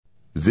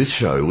This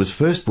show was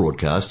first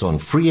broadcast on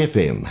Free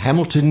FM,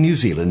 Hamilton, New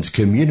Zealand's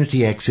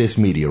community access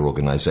media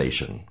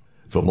organisation.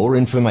 For more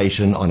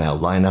information on our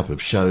lineup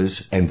of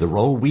shows and the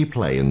role we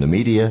play in the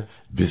media,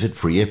 visit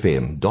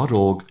freefm.org.nz.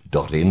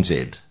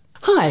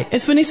 Hi,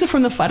 it's Vanessa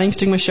from the Fighting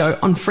Stigma Show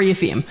on Free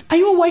FM. Are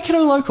you a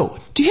Waikato local?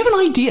 Do you have an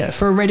idea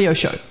for a radio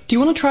show? Do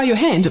you want to try your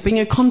hand at being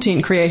a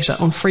content creator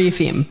on Free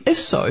FM? If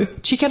so,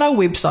 check out our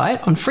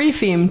website on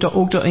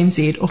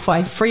freefm.org.nz or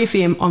find Free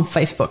FM on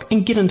Facebook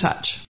and get in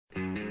touch.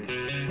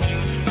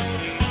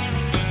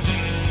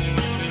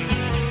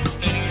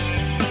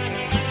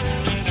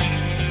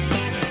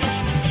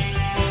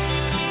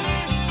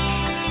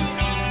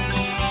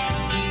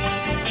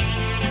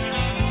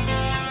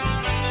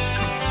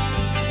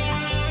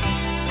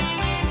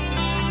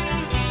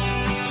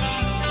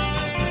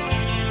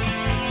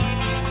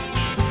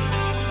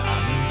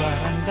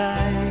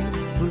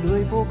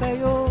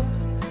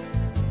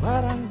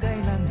 Barangay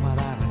ng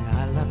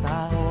mararangal na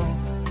tao.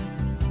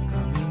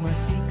 Kami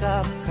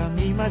masikap,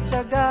 kami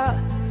matyaga,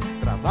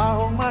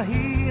 trabahong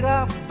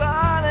mahirap,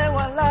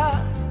 balewala.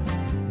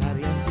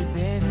 Nariyan si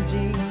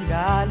Benjing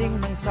galing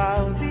ng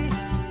Saudi,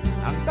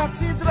 ang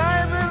taxi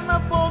driver na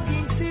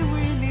poging si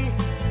Willie,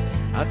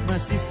 at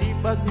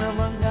masisipag na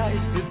mga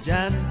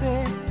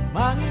estudyante,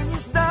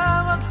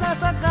 mangingisda,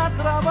 magsasaka,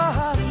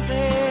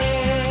 trabahante.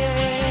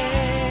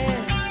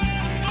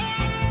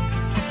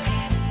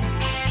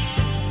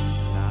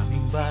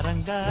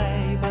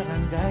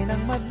 Barangay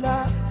ng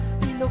Madla,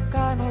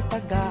 Ilocano,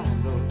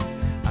 Tagalog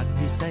at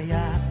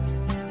Bisaya.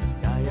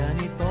 Gaya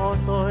ni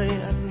Totoy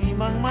at ni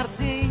Mang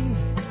Marsing,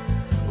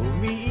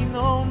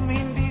 umiinom,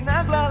 hindi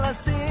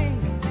naglalasing.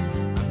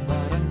 Ang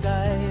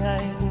barangay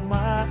ay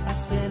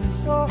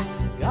umaasenso,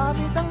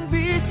 gamit ang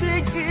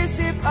bisig,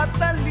 isip at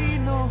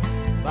talino.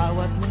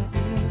 Bawat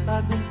munting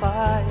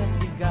tagumpay at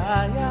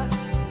ligaya,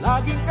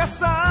 laging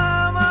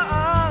kasama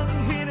ang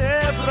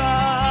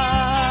Hinebra.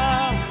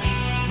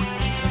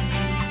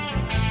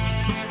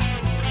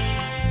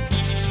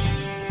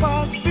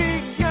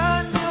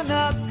 Pagbigyan nyo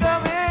na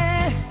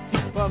kami,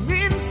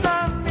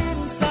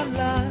 paminsan-minsan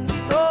lang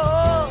ito.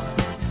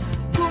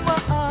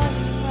 Gumaan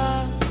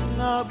ang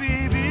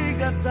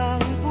nabibigat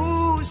ang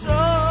puso.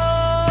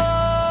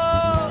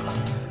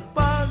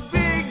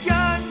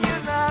 Pagbigyan nyo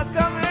na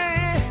kami,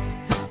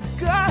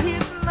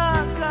 kahit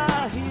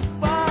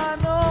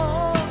paano.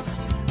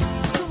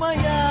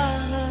 Sumaya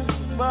ng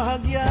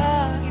bahagya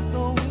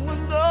itong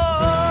mundo.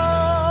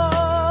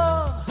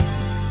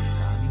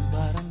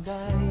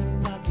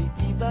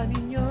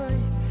 Ninyo'y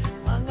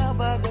mga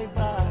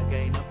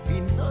bagay-bagay na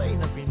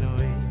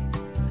Pinoy.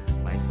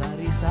 May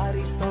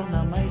sari-sari store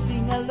na may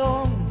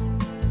singalong,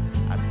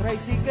 at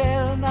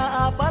tricycle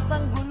na 4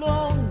 ang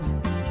gulong.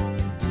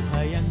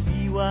 Buhay ang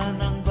diwa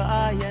ng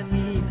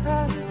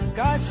bayanihan,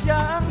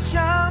 kasya ang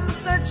siyam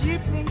sa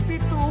jeepning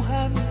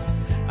 7,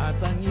 at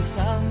ang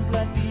isang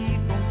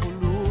platitong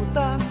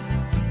pulutan,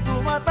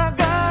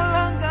 tumatagal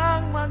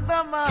hanggang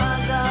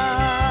magdamagan.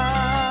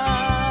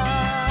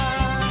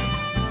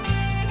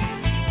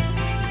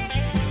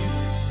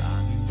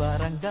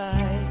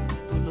 Barangay,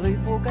 tuloy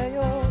po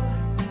kayo.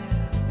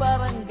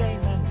 Barangay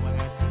ng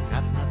mga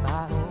sikat na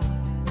tao,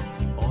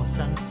 si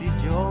Osang, si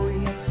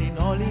Joey at si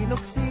Noli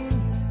Luksin,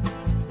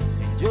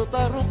 si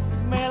Jotaruk,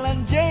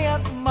 Melanjay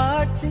at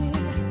Martin.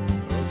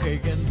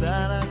 Okay,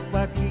 ganda ng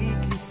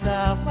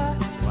pakikisama,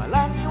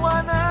 walang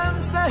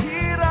iwanan sa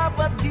hirap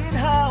at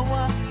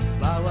ginhawa.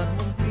 Bawat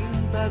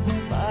munting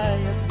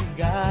tagumpay at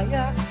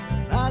ligaya,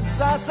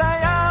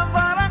 nagsasaya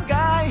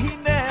Barangay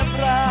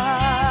Hinebra.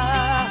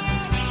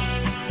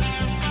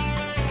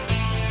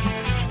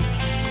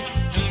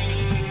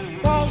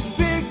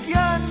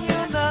 Pagbigyan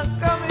nyo na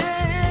kami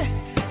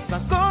sa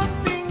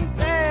konting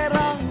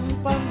perang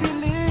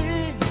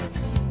pambili,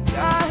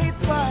 kahit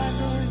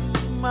paano'y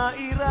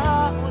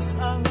mairaos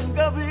ang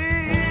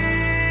gabi.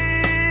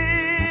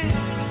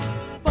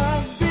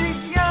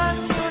 Pagbigyan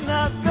nyo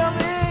na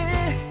kami,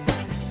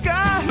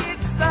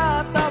 kahit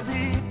sa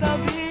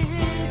tabi-tabi,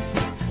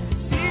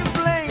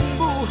 simpleng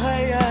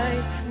buhay ay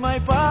may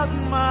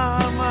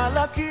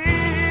pagmamalaki.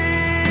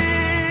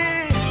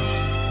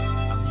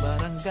 Ang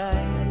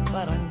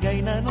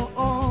barangay na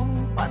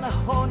noong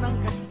panahon ng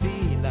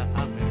Kastila,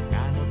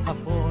 Amerikano at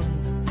Hapon,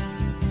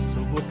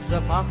 subok sa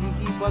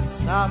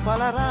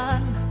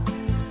pakikipagsapalaran,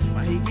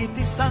 mahigit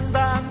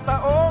 100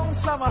 taong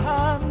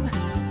samahan.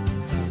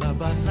 Sa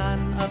labanan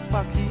at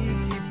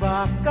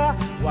pakikibaka,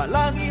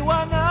 walang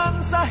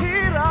iwanan sa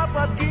hirap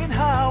at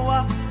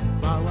ginhawa.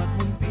 Bawat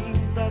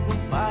munting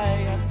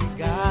tagumpay at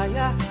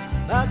ligaya,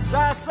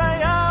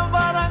 nagsasaya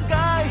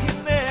Barangay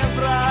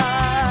Hinebra.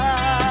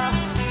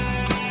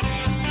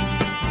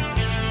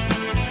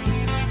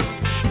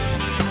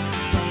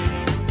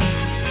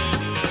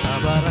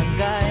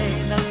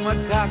 Barangay ng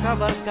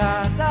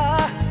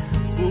magkakabarkada,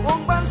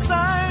 buong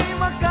bansa'y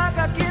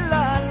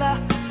magkakakilala.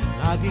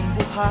 Laging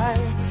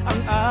buhay ang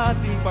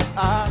ating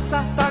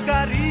pag-asa,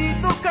 taga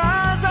rito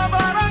ka sa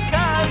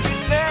Barangay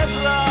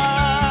Hinebra.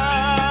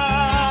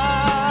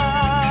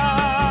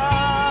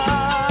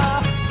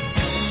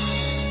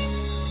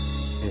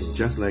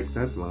 just like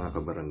that, mga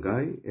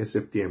kabarangay,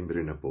 Septyembre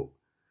na po.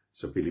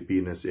 Sa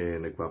Pilipinas,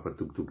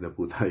 nagpapatugtog na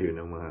po tayo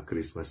ng mga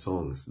Christmas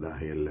songs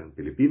dahil ang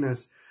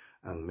Pilipinas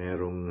ang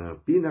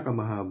merong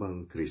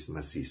pinakamahabang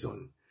Christmas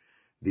season.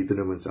 Dito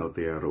naman sa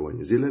Aotearoa,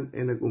 New Zealand,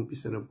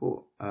 nag-umpisa na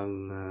po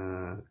ang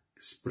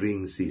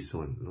spring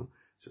season, no?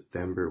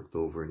 September,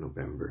 October,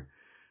 November.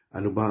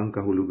 Ano ba ang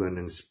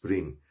kahulugan ng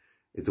spring?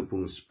 Ito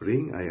pong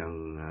spring ay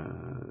ang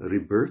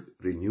rebirth,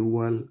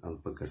 renewal,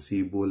 ang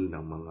pagkasibol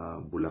ng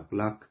mga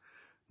bulaklak,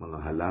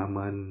 mga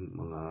halaman,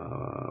 mga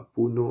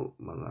puno,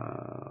 mga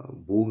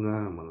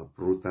bunga, mga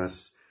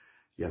prutas.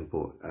 Yan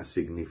po, a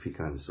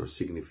significance or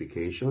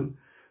signification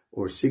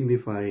or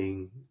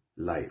signifying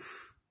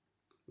life.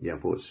 Yan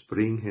po,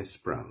 spring has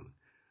sprung.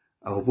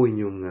 Ako po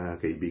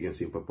inyong kaibigan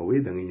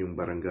Simpapawid, ang inyong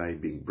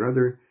barangay Big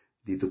Brother,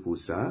 dito po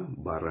sa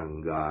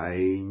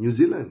Barangay New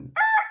Zealand.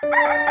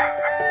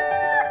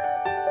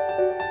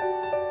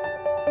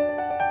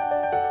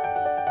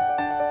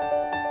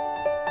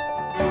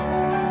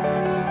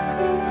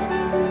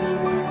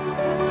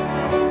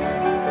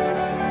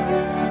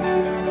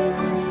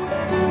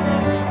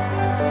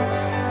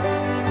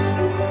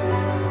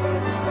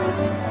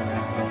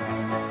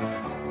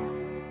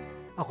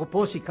 Ako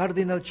po si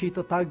Cardinal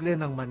Chito Tagle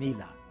ng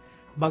Manila.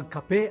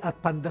 Magkape at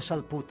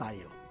pandasal po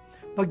tayo.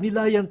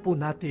 Pagnilayan po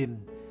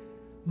natin,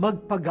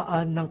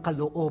 magpagaan ng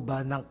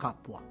kalooban ng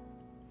kapwa.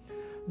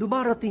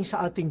 Dumarating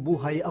sa ating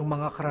buhay ang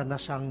mga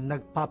karanasang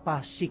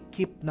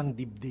nagpapasikip ng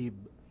dibdib,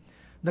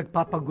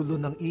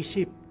 nagpapagulo ng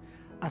isip,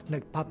 at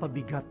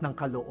nagpapabigat ng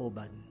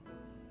kalooban.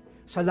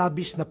 Sa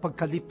labis na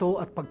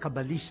pagkalito at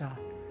pagkabalisa,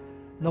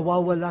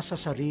 nawawala sa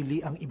sarili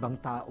ang ibang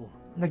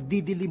tao.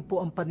 Nagdidilim po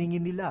ang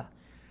paningin nila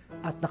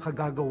at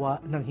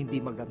nakagagawa ng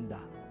hindi maganda.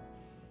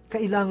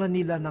 Kailangan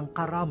nila ng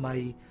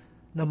karamay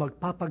na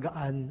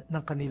magpapagaan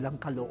ng kanilang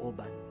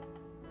kalooban.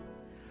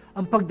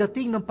 Ang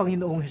pagdating ng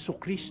Panginoong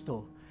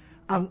Hesukristo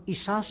ang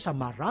isa sa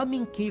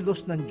maraming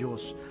kilos ng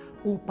Diyos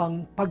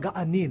upang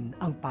pagaanin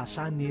ang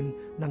pasanin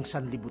ng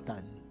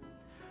sanlibutan.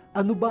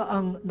 Ano ba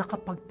ang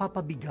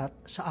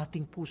nakapagpapabigat sa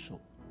ating puso?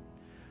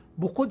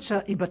 Bukod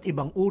sa iba't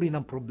ibang uri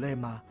ng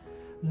problema,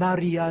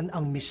 nariyan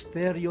ang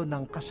misteryo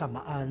ng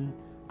kasamaan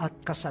at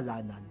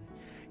kasalanan.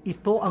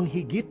 Ito ang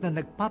higit na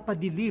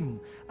nagpapadilim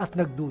at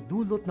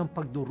nagdudulot ng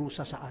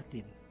pagdurusa sa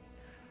atin.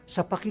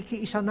 Sa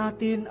pakikiisa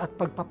natin at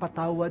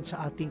pagpapatawad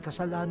sa ating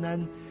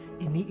kasalanan,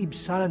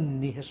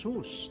 iniibsan ni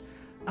Jesus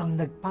ang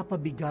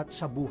nagpapabigat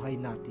sa buhay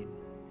natin.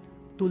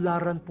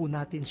 Tularan po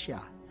natin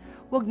siya.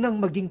 Huwag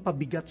nang maging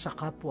pabigat sa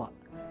kapwa.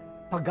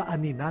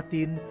 Pagaanin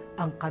natin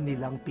ang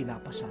kanilang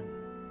pinapasan.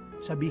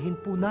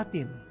 Sabihin po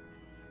natin,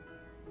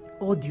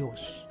 O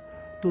Diyos,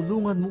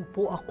 tulungan mo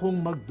po akong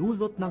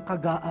magdulot ng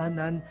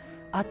kagaanan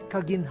at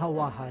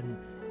kaginhawahan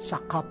sa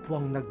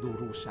kapwang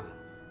nagdurusa.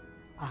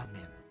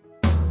 Amen.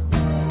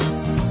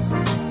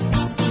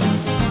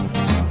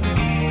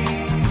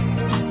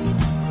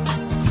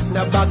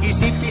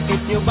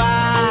 Napag-isip-isip niyo ba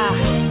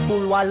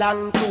kung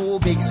walang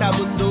tubig sa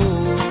mundo?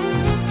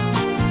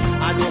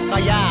 Ano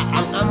kaya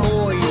ang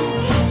amoy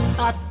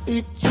at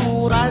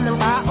itsura ng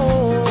tao?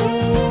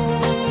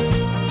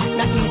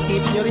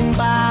 Naisip niyo rin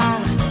ba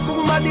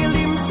kung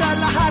madilim sa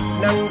lahat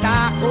ng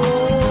dako?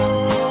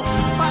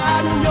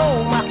 Paano nyo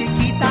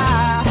makikita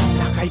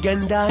na kay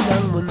ganda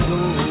ng mundo?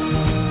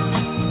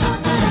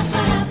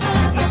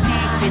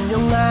 Isipin nyo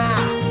nga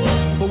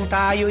kung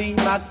tayo'y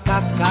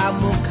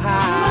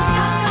magkakamukha.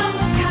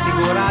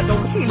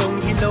 Siguradong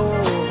hilong-hilo,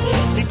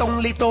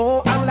 litong-lito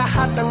ang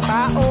lahat ng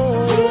tao.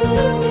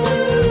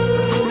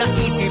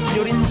 Naisip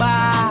nyo rin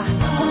ba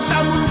kung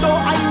sa mundo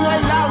ay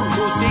walang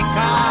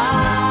musika?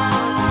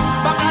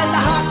 Baka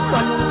lahat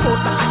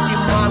malungkot at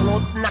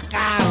simangot na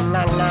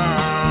kanganga.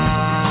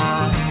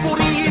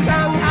 Purihin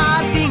ang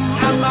ating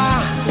Ama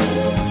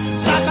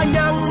sa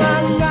kanyang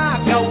mga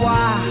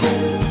gawa.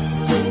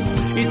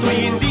 Ito'y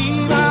hindi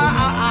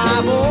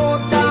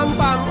maaabot ang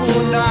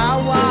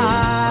pangunawa.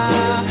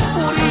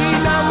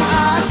 Purihin ang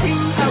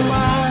ating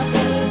Ama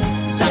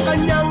sa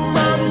kanyang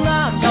mga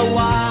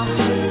gawa.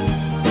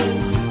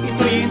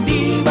 Ito'y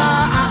hindi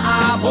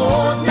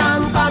maaabot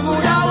ng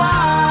pangunawa.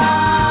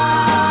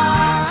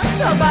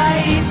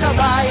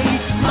 Sabay-sabay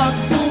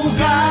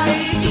magpugay,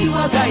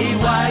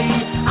 iwagayway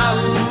ang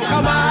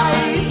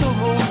kamay,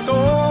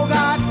 tumutog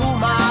at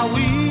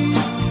umawi,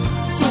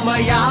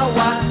 sumayaw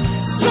at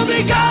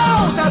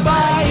sumigaw.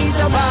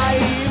 Sabay-sabay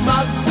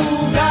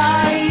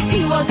magpugay,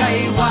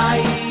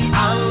 iwagayway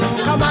ang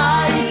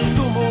kamay,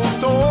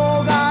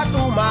 tumutog at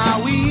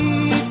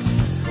umawi,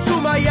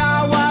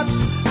 sumayaw at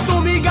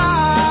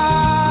sumigaw.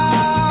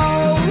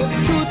 Chut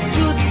chut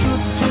chut chut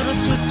chut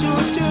chut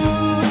chut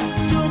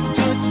chut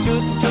chut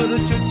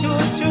chut chut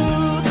chut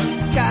chut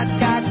cha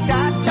cha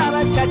cha cha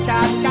cha cha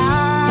cha.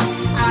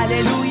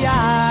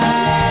 Hallelujah.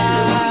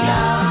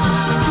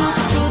 Chut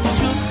chut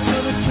chut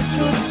chut chut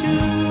chut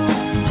chut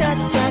cha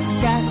cha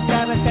cha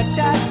cha cha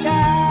cha cha.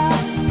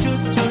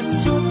 Chut chut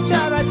chut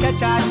cha cha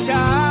cha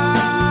cha.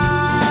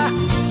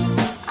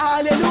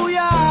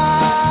 Hallelujah.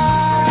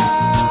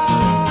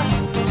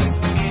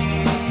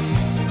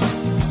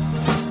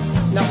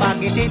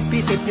 Napag-isip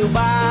nyo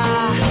ba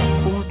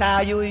kung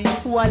tayo'y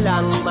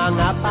walang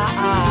mga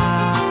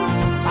paa?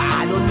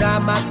 Paano na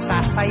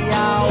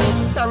magsasayaw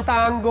ng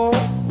tango,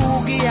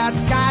 boogie at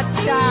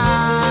cha-cha?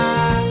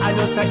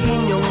 Ano sa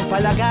inyong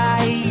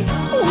palagay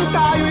kung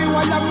tayo'y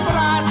walang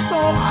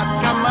braso at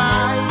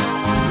kamay?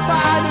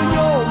 Paano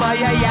nyo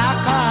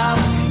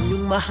mayayakap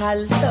inyong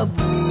mahal sa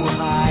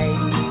buhay?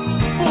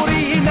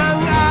 Purihin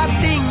ang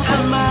ating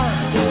Ama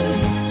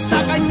sa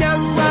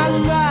kanyang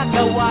mga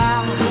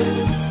gawa.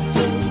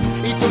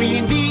 Ito'y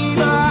hindi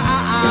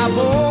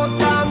maaabot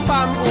ang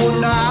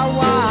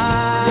pangunawa.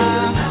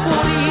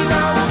 Purihin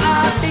ang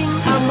ating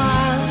Ama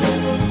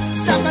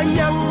sa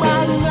kanyang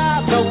mga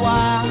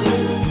gawa.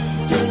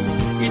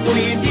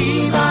 Ito'y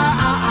hindi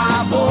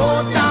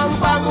maaabot ang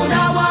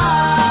pangunawa.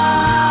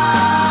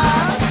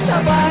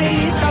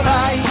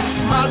 Sabay-sabay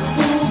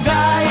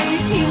magpugay,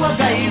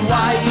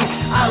 hiwagayway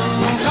ang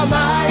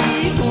kamay,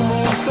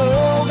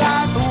 tumutog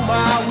at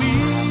tumawi,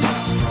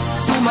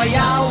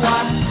 sumayaw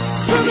at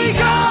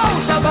sumigaw.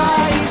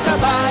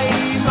 Sabay-sabay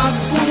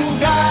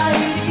magpugay,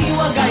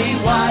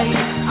 hiwagayway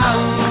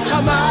ang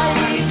kamay,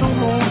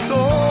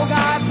 tumutog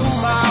at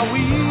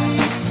tumawi,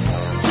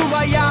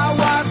 sumayaw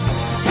at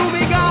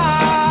sumigaw.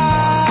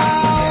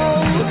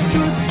 Chut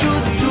chut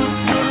chut chut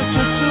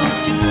chut chut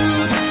chut chut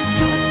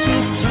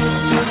chut chut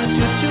chut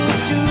chut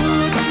chut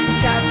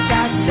cha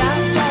cha cha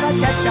cha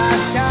cha cha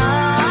cha.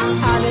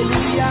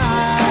 Hallelujah.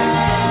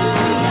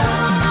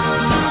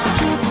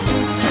 Chut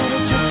chut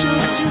chut chut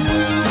chut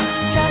chut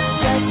cha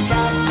cha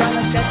cha cha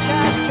cha cha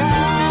cha.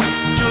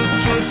 Chut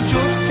chut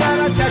chut cha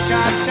cha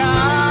cha cha.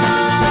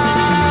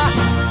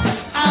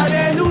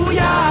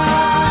 Hallelujah.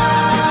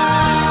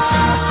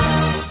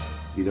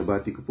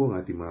 Binabati ko po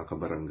ang ating mga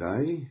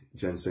kabarangay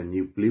dyan sa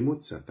New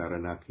Plymouth, sa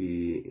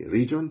Taranaki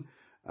Region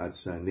at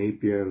sa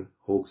Napier,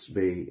 Hawke's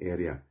Bay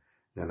area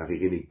na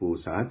nakikinig po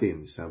sa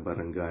atin sa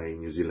Barangay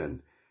New Zealand.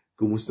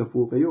 Kumusta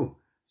po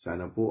kayo?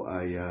 Sana po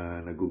ay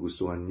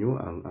nagugustuhan nyo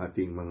ang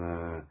ating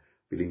mga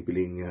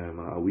piling-piling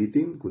mga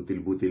awitin,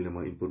 kuntil-butil na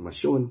mga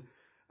impormasyon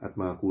at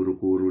mga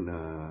kuro-kuro na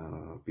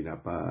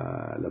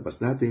pinapalabas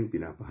natin,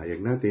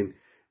 pinapahayag natin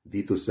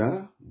dito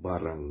sa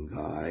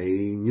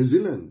Barangay New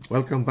Zealand.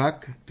 Welcome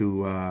back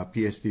to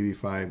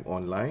PSTV5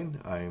 Online.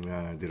 I'm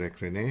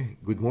Direk Rene.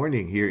 Good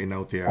morning here in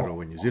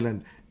Aotearoa, New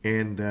Zealand,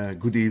 and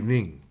good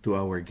evening to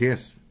our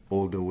guests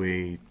all the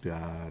way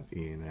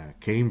in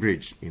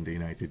Cambridge in the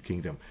United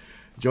Kingdom.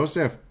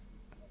 Joseph,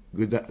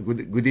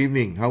 good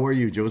evening. How are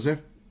you,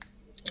 Joseph?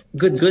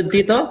 Good,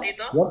 Tito.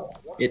 Yep.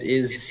 It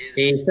is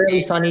a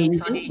fairly sunny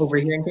evening over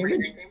here in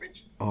Cambridge.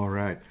 All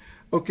right.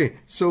 Okay,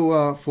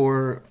 so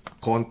for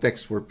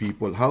context for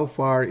people, how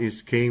far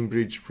is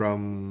Cambridge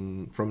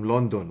from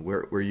London,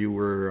 where you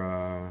were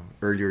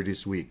earlier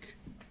this week?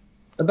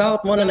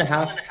 About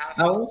 1.5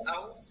 hours.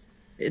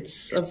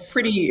 It's a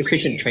pretty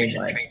efficient train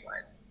line.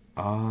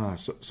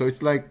 So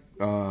it's like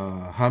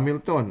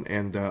Hamilton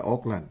and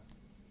Auckland.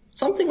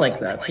 Something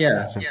like that,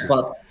 yeah.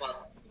 But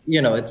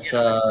you know, it's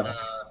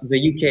the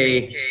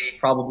UK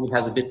probably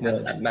has a bit more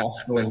of that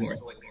mass going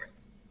north.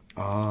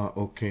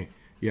 Okay,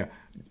 yeah.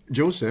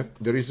 Joseph,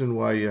 the reason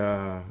why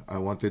I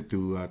wanted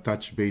to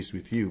touch base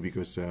with you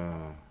because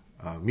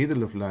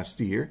middle of last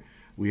year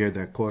we had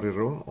a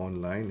Korero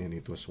online, and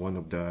it was one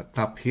of the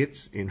top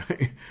hits in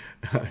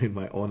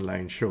my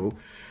online show,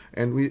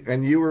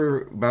 and you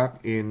were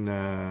back in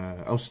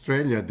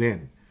Australia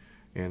then,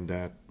 and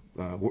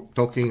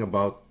talking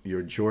about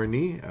your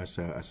journey as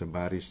a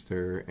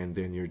barrister, and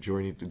then your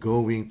journey to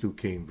going to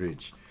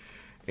Cambridge,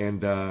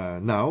 and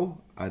now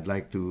I'd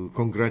like to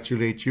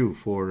congratulate you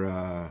for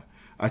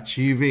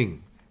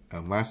achieving a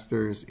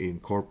master's in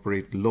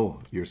corporate law,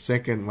 your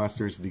second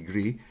master's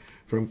degree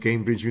from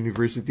Cambridge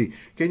University.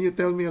 Can you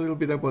tell me a little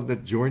bit about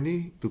that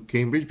journey to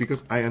Cambridge?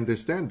 Because I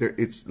understand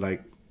it's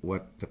like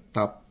the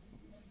top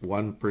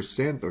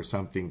 1% or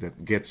something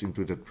that gets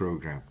into that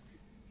program.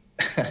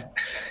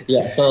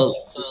 Yeah, so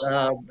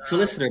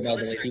solicitor, by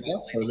the way,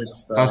 people. So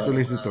it's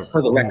solicitor.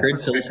 For the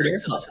record, solicitor,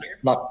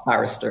 not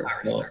barrister.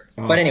 So.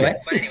 But anyway,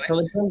 so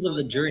in terms of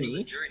the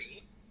journey,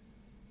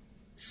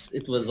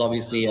 it was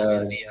obviously a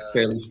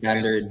fairly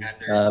standard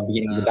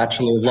beginning the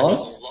Bachelor of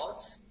Laws,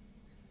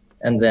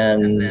 and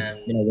then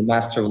the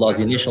Master of Laws,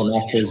 the initial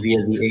Master's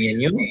via the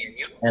ANU,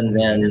 and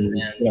then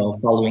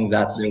following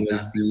that there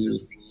was the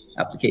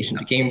application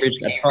to Cambridge,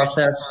 that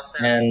process,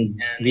 and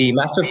the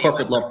Master of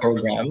Corporate Law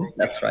program.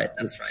 That's right.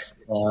 It's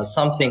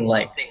something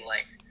like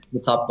the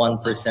top 1%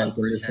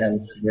 in the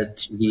sense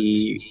that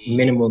the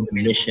minimum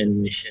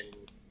admission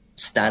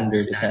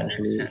standard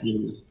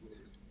essentially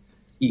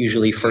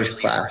usually first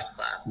class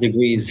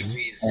degrees,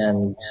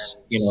 and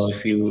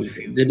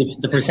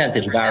if the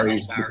percentage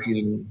varies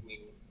between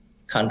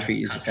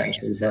countries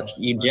essentially, but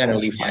you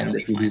generally find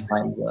that you do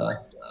find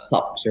the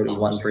top sort of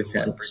 1%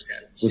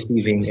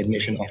 receiving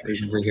admission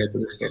offers over here to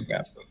this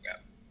program.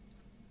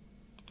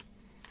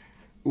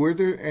 Were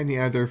there any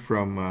other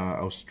from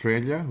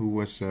Australia who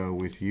was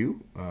with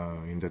you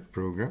in that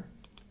program?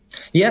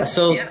 Yeah,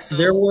 so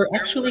there were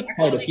actually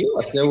quite a few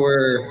of us. There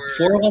were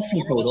 4 of us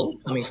in total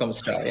coming from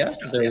Australia.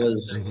 There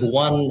was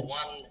one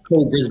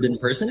pro-Brisbane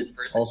person,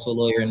 also a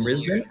lawyer in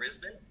Brisbane.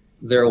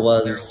 There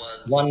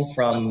was one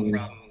from,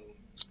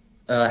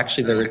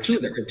 actually there were two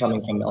that were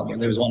coming from Melbourne.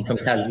 There was one from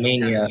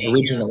Tasmania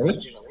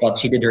originally, but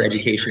she did her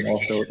education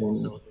also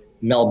in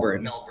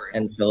Melbourne.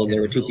 And so there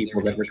were two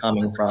people that were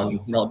coming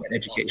from Melbourne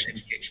education.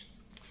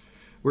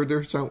 Were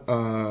there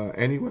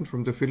anyone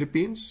from the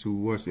Philippines who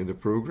was in the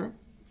program?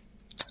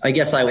 I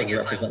guess I was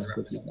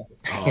representative.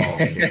 Oh,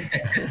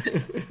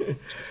 okay.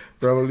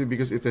 Probably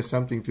because it has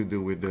something to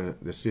do with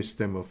the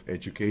system of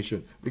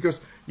education.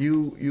 Because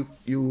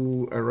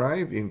you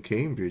arrived in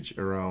Cambridge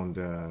around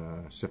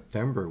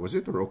September, was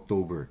it, or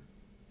October?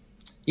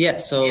 Yeah,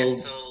 so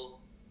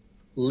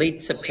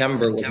late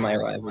September was my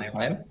arrival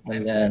time,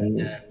 and then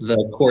the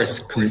course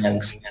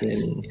commenced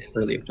in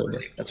early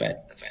October. That's right.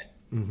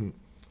 Mm-hmm.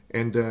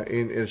 And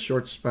in a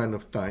short span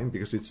of time,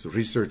 because it's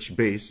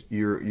research-based,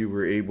 you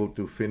were able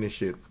to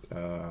finish it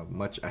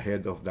much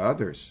ahead of the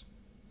others.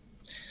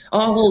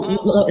 Oh, well,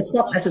 no, it's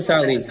not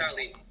necessarily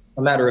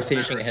a matter of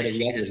finishing ahead of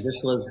the others.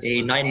 This was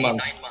a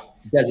 9-month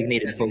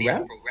designated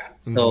program.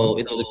 So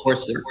it was a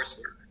coursework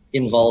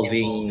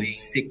involving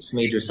 6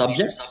 major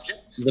subjects.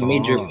 The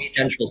major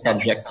central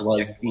subject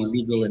was the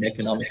legal and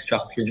economic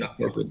structure of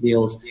corporate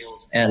deals.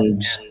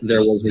 And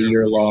there was a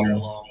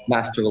year-long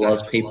Master of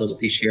Laws paper that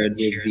we shared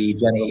with the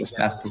Generalist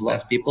Master of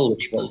Laws people,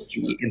 which was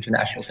the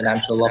International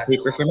Financial Law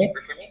paper for me.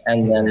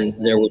 And then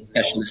there were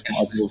specialist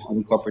modules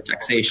in corporate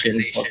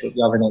taxation, corporate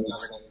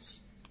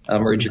governance,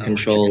 merger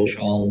control,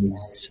 and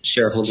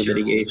shareholder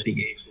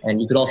litigation.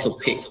 And you could also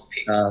pick,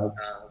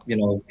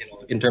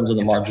 in terms of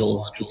the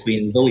modules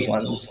between those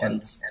ones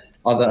and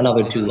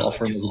another 2, law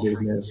firms of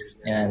business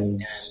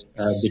and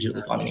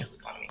digital economy.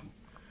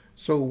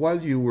 So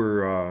while you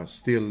were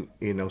still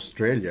in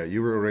Australia,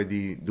 you were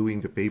already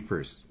doing the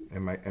papers.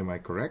 Am I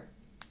correct?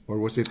 Or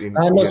was it in?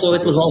 No, so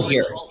it was all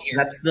here.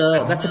 That's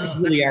a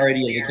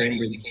peculiarity of the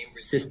Cambridge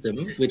system,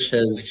 which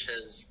has,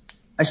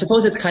 I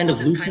suppose, it's kind of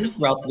loosened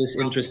throughout this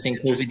interesting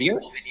COVID year.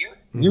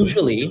 Mm-hmm.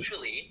 Usually,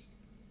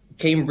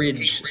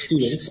 Cambridge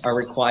students are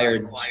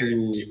required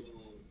to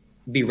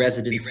be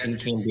residents in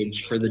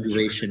Cambridge for the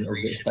duration of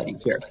their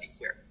studies here.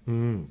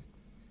 Mm.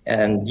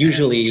 And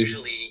usually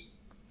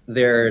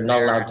they're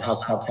not allowed to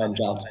have part-time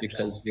jobs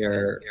because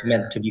they're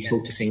meant to be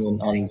focusing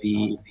on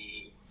the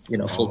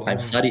full-time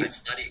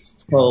studies.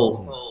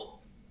 So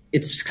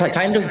it's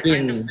kind of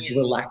been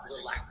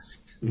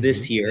relaxed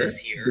this year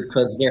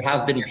because there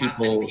have been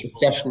people,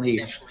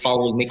 especially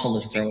following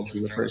Michaelmas term, which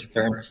is the first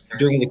term,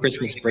 during the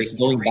Christmas break,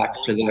 going back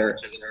to their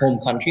home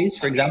countries,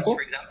 for example,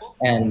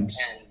 and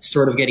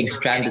sort of getting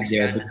stranded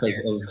there because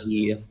of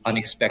the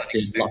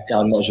unexpected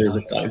lockdown measures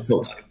that got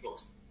imposed.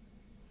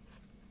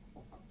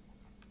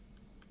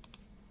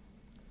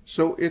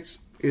 So it's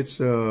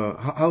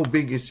how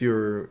big is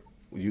your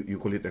you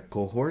call it a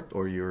cohort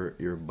or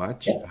your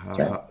batch? Yeah,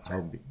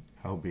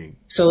 how big?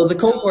 So the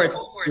cohort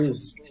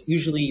is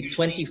usually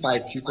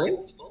 25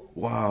 people.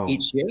 Wow.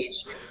 Each year.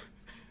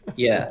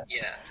 Yeah.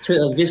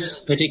 So this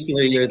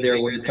particular year there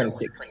were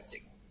 26.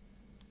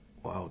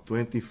 Wow,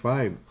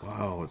 25.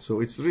 Wow. So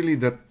it's really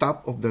the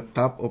top of the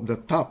top of the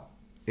top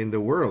in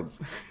the world.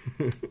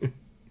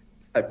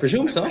 I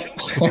presume so.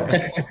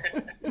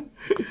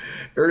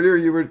 Earlier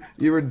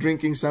you were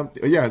drinking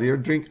something. Yeah,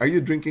 are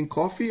you drinking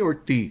coffee or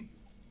tea?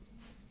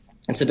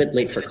 It's a bit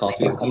late for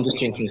coffee. I'm just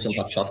drinking some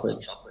hot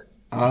chocolate.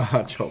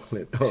 Ah,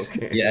 chocolate.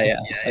 Okay. Yeah.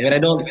 I mean, I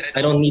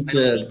don't need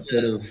to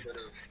sort of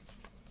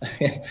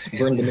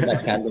burn the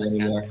midnight candle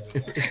anymore.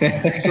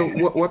 So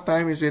what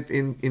time is it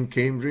in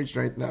Cambridge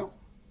right now?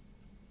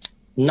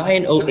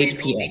 9:08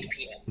 p.m.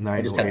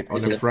 9:08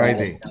 on a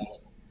Friday.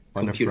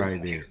 On a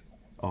Friday.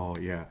 Oh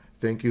yeah.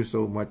 Thank you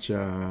so much.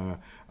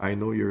 I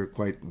know you're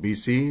quite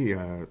busy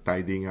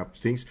tidying up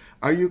things.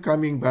 Are you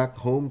coming back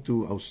home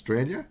to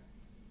Australia?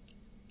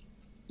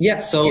 Yeah,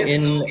 so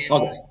in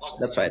August.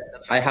 That's right.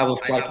 I have a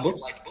flight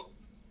booked.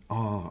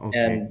 Oh,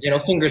 okay.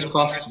 And, fingers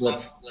crossed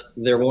that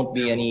there won't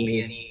be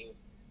any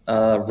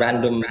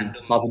random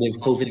positive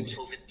COVID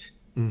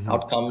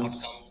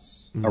outcomes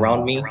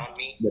around me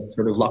that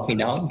sort of lock me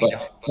down. But,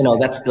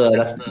 that's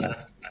the plan.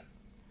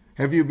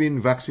 Have you been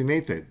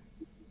vaccinated?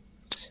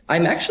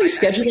 I'm actually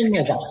scheduling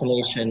my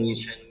vaccination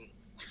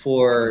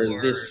for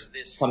this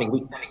coming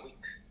week.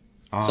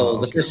 So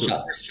the first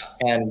shot,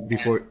 and I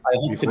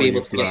hope to be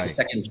able to get the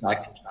second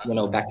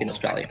shot, back in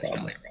Australia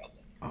probably.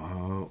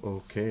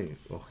 Oh,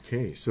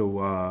 okay.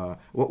 So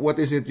what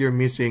is it you're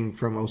missing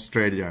from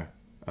Australia,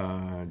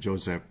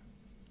 Joseph?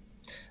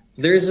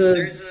 There's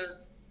a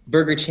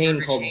burger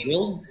chain called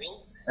Grilled.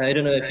 I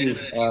don't know if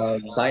you've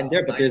dined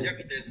there, but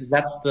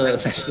that's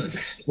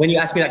when you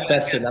ask me that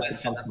question, that's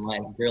what comes to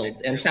mind. Grilled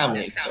and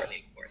family, of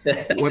course.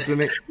 What's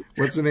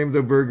the name of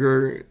the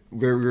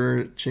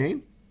burger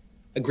chain?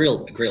 A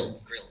Grilled.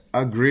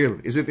 A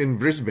Grill. Is it in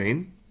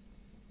Brisbane?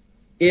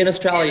 In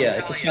Australia.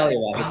 It's Australia.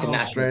 It's a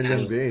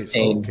Australian base.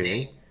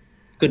 Okay.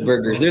 Good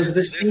burgers. There's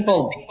this thing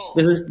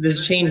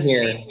this chain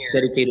here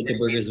dedicated to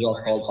burgers as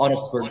well called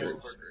Honest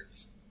Burgers.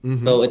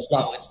 Mm-hmm. So it's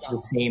not the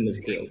same as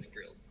Grilled.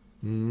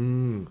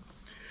 Mm.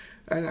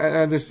 And I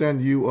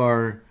understand you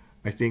are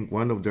I think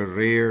one of the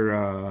rare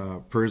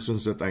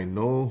persons that I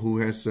know who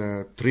has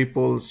a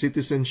triple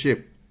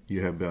citizenship.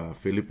 You have a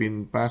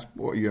Philippine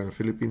passport, you're a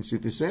Philippine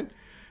citizen,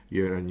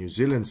 you're a New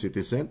Zealand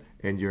citizen,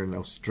 and you're an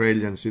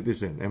Australian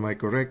citizen. Am I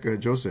correct,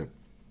 Joseph?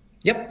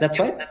 Yep, that's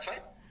right.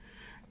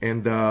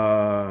 And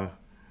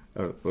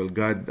well,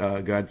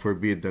 God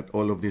forbid that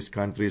all of these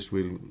countries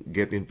will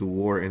get into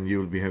war, and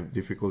you'll have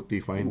difficulty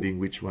finding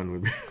which one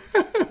will be.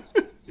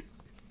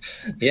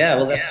 Yeah,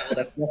 well,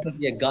 that's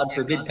definitely a God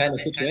forbid kind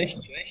of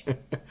situation.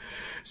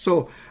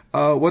 So,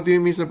 what do you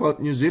miss about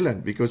New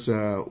Zealand? Because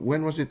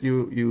when was it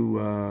you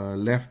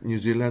left New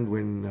Zealand?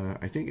 When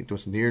I think it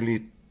was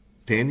nearly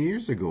 10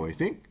 years ago, I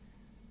think.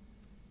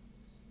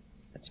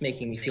 That's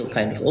making me feel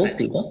kind of old,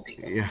 people.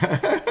 Yeah.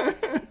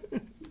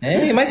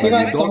 Hey, it might be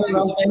like somewhere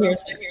around 10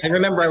 years. I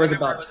remember I was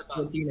about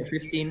 14 or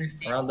 15,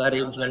 around that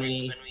age when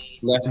we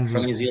left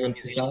from New Zealand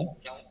to China.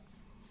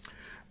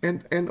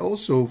 And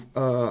also,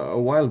 a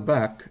while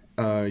back,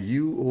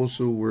 you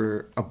also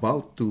were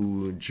about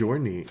to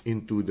journey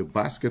into the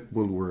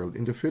basketball world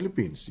in the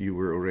Philippines. You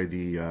were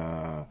already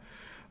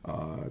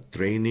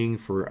training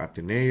for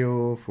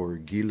Ateneo, for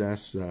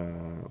Gilas,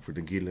 for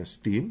the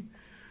Gilas team,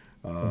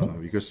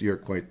 because you're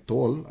quite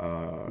tall,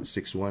 6'1",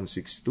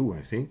 6'2",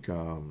 I think.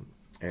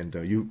 And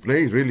you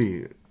play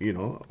really,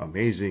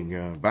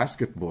 amazing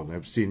basketball.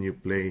 I've seen you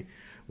play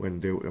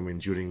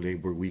during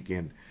Labor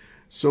Weekend.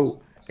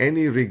 So,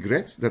 any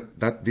regrets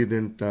that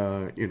didn't,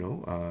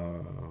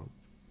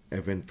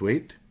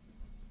 eventuate?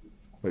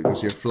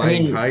 Because you're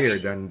flying higher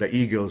than the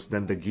Eagles,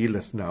 than the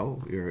Gilas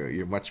now.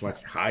 You're much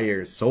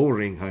higher,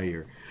 soaring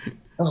higher.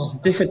 Oh,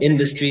 different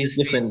industries,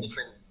 different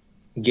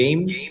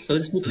games, so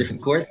to speak,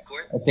 different courts.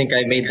 I think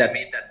I made that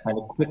kind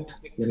of quip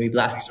when we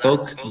last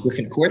spoke,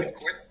 different courts.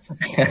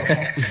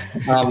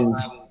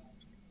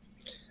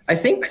 I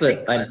think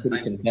that I'm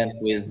pretty content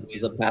with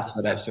the path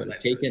that I've sort of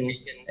taken.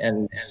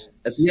 And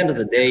at the end of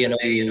the day,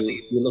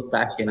 you look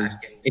back, and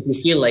if you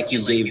feel like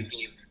you gave,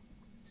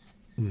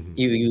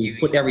 you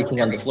put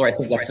everything on the floor, I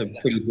think that's a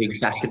pretty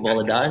big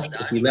basketball adage.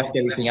 If you left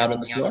everything out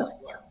on the floor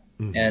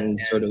and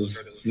sort of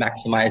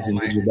maximized and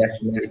did your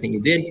best in everything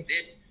you did,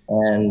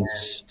 and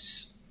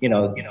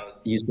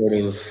you sort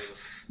of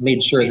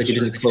made sure that you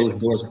didn't close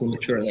doors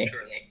prematurely,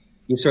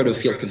 you sort of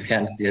feel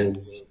content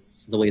with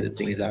the way that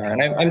things are.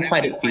 And I'm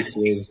quite at peace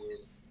with,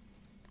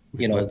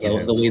 the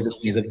way that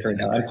things have turned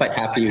out. I'm quite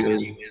happy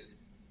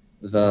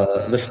with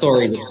the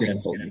story that's been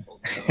unfolding.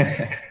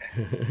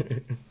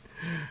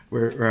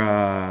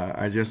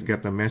 I just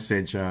got a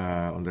message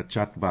on the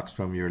chat box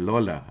from your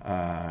Lola,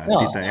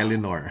 Tita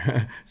Eleanor,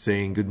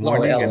 saying good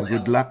morning and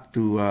good luck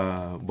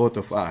to both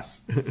of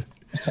us.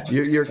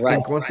 You're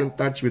in constant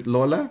touch with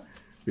Lola?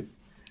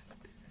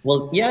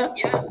 Well, yeah.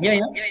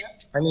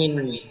 I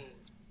mean,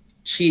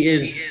 she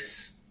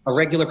is a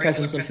regular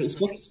presence on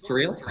Facebook, for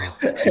real.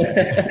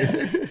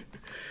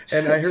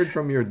 And I heard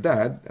from your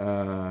dad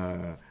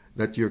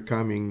that you're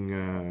coming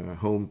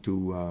home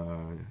to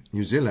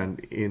New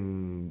Zealand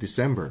in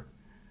December,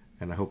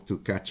 and I hope to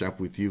catch up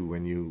with you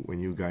when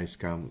you guys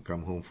come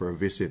home for a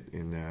visit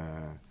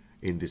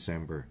in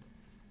December.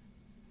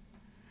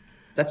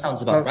 That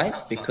sounds about right,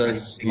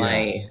 because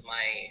my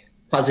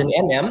cousin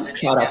MM,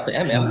 shout out to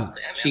MM,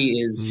 she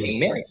is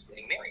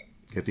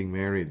getting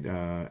married.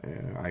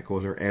 I call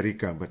her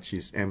Erica, but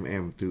she's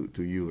MM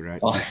to you, right?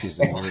 Oh. She's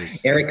a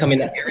nurse. Erica,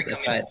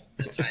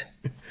 that's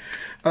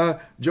right.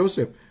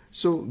 Joseph,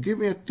 so give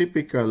me a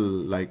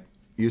typical,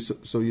 you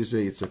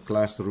say it's a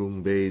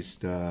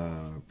classroom-based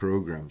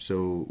program.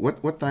 So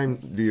what time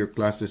do your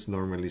classes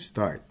normally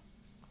start?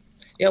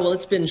 Yeah, well,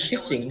 it's been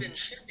shifting.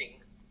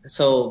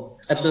 So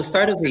at the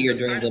start of the year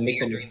during the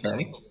Michaelmas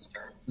term,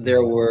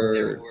 there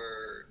were,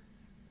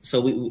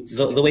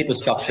 the way it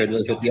was structured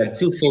was that we had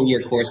 2 full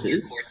year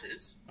courses,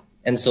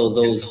 and so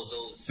those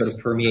sort of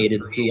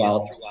permeated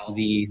throughout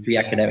the 3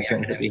 academic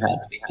terms that we had.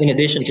 In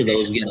addition to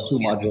those, we had 2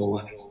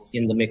 modules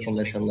in the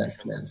Michaelmas and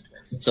Lentmas.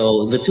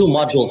 So the 2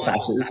 module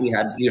classes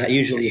we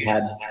usually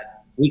had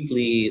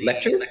weekly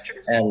lectures,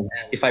 and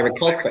if I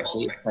recall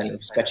correctly, kind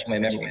of stretching my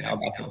memory now,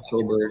 back in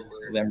October,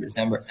 November,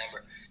 December,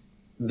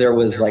 there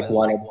was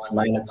one at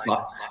 9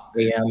 o'clock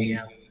a.m.,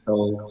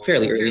 so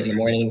fairly early in the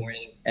morning,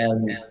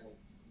 and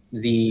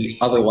the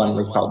other one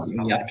was probably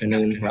in the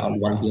afternoon around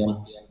 1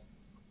 p.m.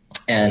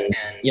 And,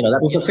 that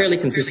was a fairly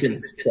consistent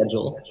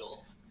schedule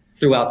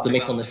throughout the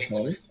Michaelmas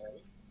term.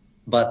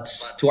 But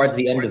towards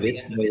the end of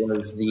it, there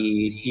was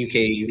the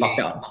UK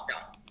lockdown.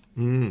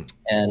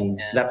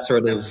 And that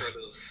sort of,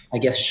 I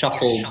guess,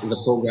 shuffled the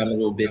program a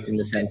little bit in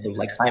the sense of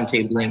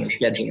timetabling and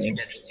scheduling.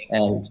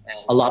 And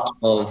a lot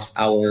of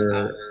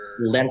our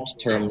Lent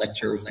term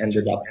lectures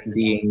ended up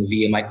being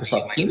via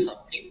Microsoft Teams.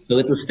 So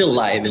it was still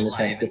live in the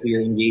sense that we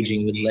were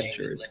engaging with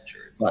lectures.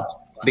 But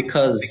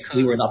because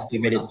we were not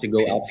permitted to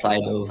go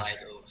outside of,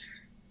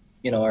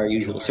 our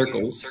usual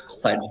circles,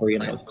 aside for,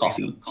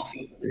 coffee.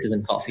 This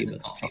isn't coffee,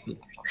 but chocolate.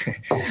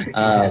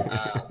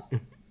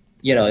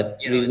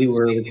 We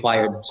were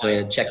required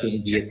to check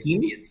in via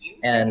Team.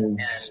 And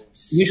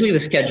usually the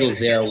schedules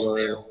there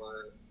were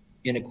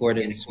in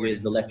accordance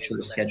with the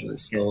lecture schedule.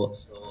 So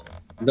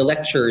the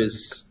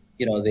lecturers,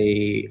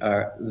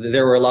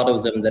 there were a lot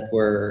of them that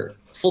were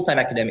full-time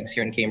academics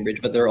here in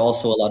Cambridge, but there are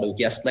also a lot of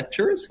guest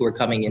lecturers who are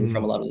coming in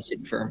from a lot of the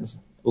city firms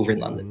over in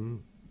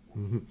London,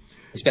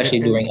 especially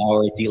during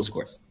our deals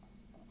course.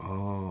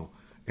 Oh,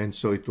 and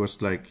so it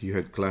was like you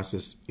had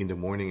classes in the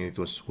morning and it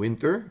was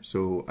winter.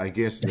 So I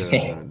guess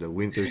the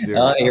winters there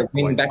are You're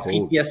bringing quite back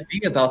cold.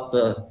 PTSD about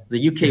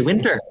the UK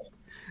winter.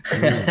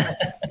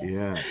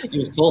 Yeah. It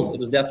was cold. It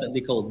was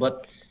definitely cold.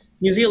 But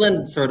New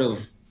Zealand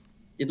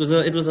it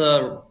was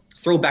a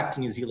throwback to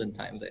New Zealand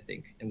times, I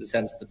think, in the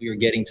sense that we were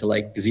getting to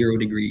like 0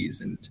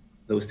 degrees and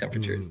those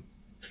temperatures.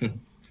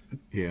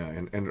 Yeah,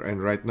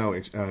 and right now,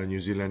 New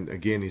Zealand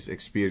again is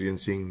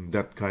experiencing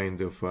that kind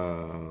of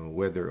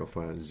weather of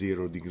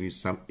 0 degrees.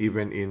 Some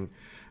even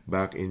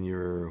back in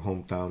your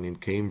hometown in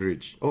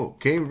Cambridge. Oh,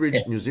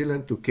 Cambridge, New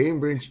Zealand to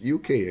Cambridge,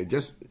 UK.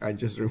 I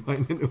just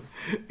reminded of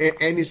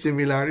any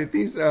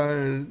similarities,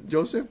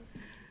 Joseph.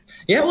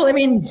 Yeah, well, I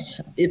mean,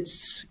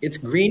 it's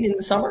green in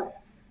the summer.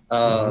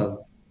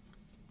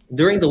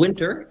 During the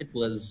winter, it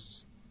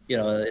was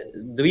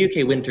the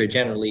UK winter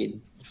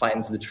generally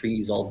finds the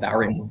trees all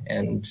barren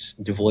and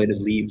devoid of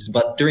leaves.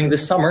 But during the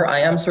summer, I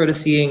am sort of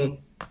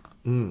seeing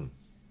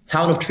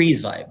Town of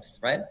Trees vibes,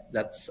 right?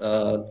 That's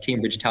a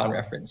Cambridge Town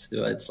reference.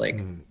 It's like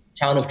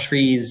Town of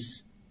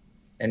Trees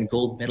and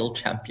gold medal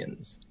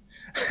champions.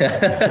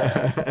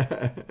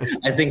 I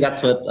think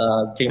that's what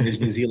Cambridge,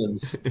 New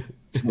Zealand's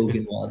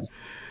slogan was.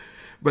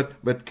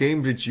 But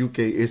Cambridge, UK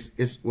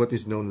is what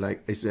is known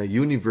like it's a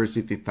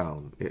university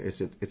town.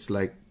 It's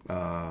like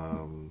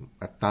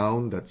a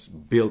town that's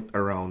built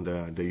around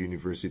the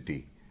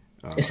university.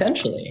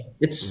 Essentially,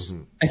 it's.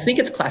 I think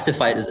it's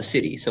classified as a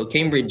city. So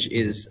Cambridge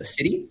is a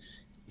city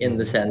in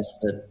the sense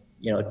that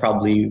it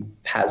probably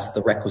has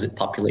the requisite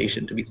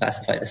population to be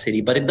classified a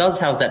city, but it does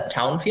have that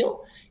town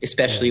feel,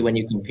 especially when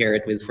you compare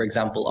it with, for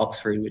example,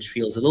 Oxford, which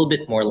feels a little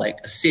bit more like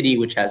a city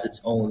which has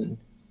its own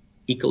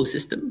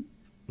ecosystem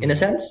in a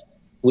sense,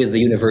 with the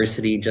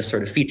university just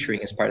sort of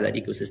featuring as part of that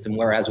ecosystem.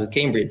 Whereas with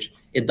Cambridge,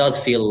 it does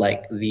feel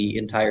like the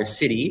entire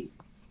city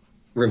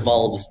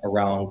revolves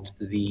around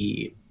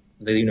the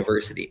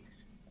university.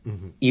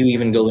 You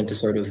even go into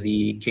sort of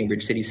the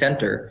Cambridge city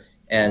center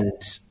and,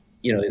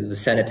 the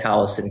Senate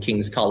House and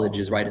King's College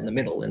is right in the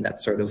middle. And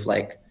that's sort of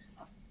like,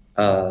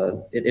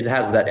 it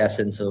has that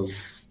essence of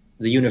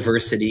the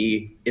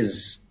university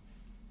is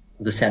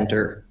the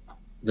center,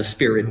 the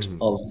spirit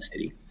of the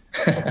city.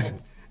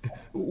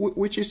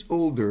 Which is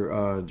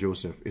older,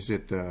 Joseph? Is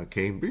it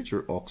Cambridge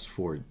or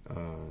Oxford?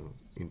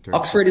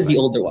 Oxford is the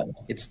older one.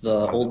 It's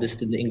the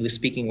oldest in the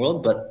English-speaking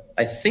world, but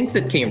I think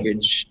that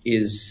Cambridge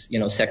is,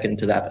 second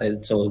to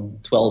that. So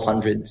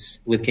 1200s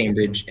with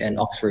Cambridge, and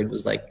Oxford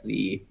was like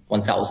the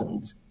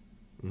 1000s.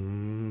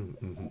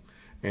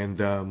 And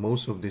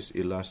most of these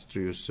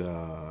illustrious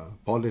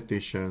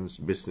politicians,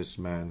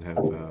 businessmen have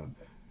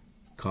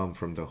come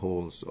from the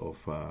halls of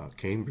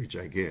Cambridge,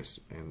 I guess,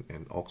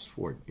 and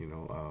Oxford.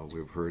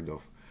 We've heard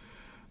of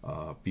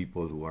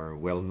people who are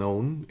well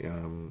known,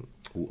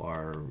 who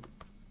are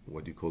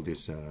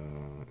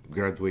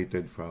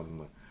graduated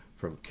from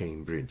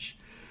Cambridge.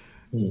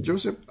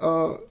 Joseph,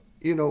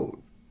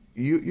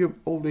 you've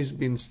always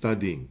been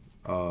studying.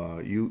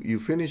 You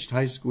finished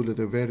high school at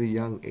a very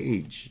young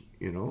age.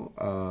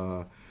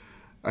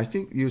 I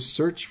think your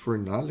search for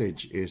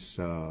knowledge is.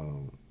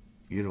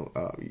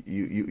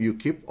 You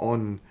keep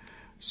on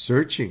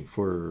searching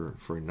for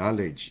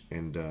knowledge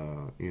and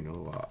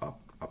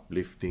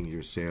uplifting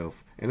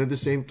yourself, and at the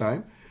same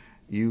time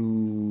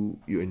you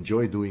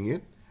enjoy doing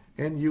it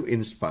and you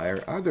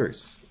inspire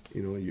others,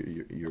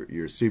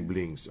 your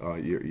siblings,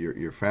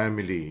 your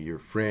family, your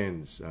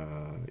friends,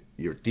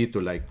 your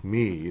tito like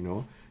me.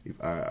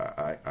 If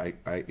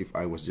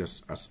I was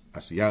just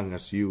as young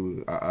as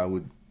you, I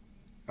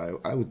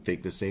would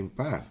take the same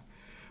path.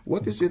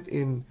 What is it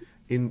in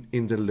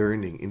the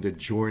learning, in the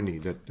journey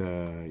that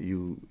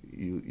you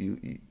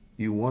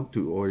want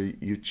to or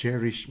you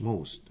cherish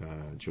most,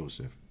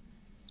 Joseph?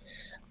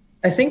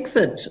 I think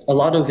that a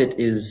lot of it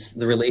is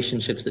the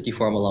relationships that you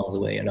form along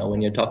the way.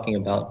 When you're talking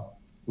about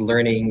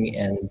learning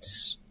and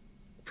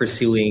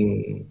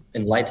pursuing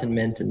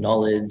enlightenment and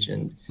knowledge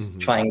and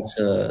trying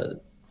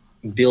to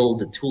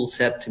build a tool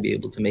set to be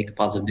able to make a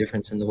positive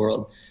difference in the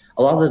world,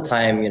 a lot of the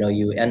time,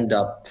 you end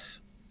up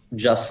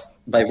just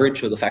by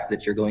virtue of the fact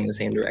that you're going in the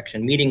same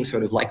direction, meeting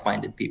sort of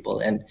like-minded people.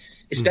 And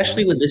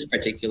especially with this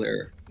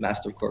particular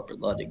Master of Corporate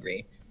Law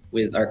degree,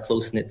 with our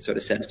close-knit sort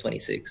of set of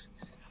 26,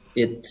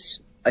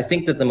 I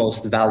think that the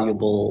most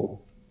valuable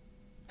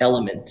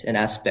element and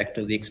aspect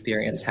of the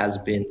experience has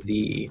been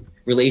the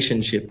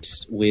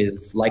relationships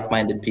with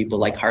like-minded people,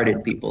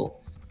 like-hearted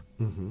people.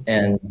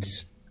 And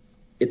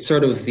it's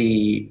sort of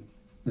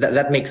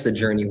that makes the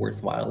journey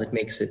worthwhile. It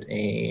makes it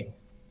a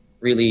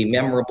really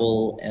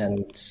memorable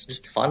and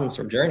just fun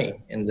sort of journey,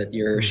 in that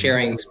you're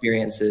sharing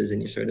experiences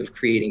and you're sort of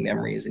creating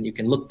memories, and you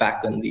can look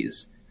back on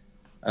these.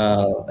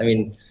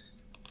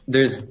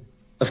 There's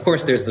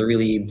the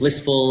really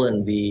blissful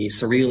and the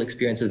surreal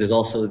experiences. There's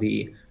also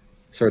the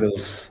sort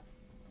of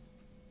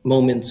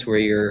moments where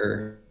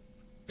you're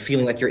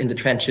feeling like you're in the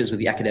trenches with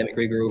the academic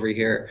rigor over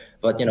here.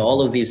 But,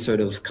 all of these sort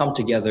of come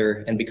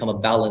together and become a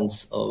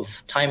balance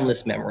of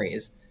timeless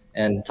memories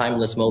and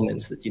timeless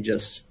moments that you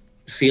just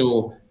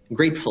feel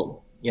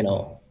grateful,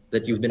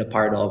 that you've been a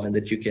part of and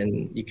that you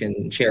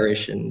can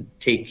cherish and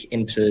take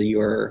into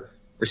your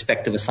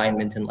respective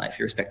assignment in life,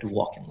 your respective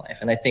walk in life.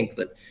 And I think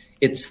that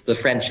it's the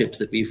friendships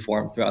that we've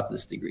formed throughout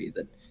this degree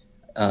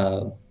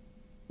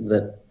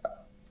that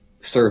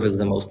serve as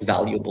the most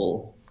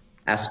valuable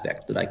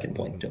aspect that I can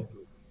point to.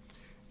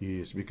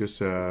 Yes, because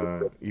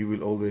you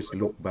will always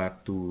look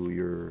back to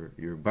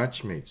your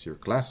batchmates, your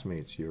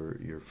classmates,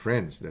 your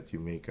friends that you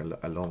make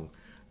along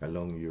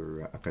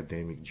your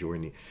academic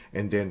journey,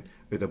 and then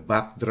with the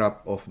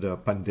backdrop of the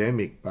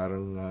pandemic,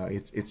 parang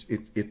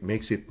it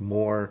makes it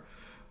more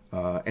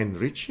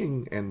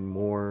enriching and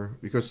more,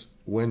 because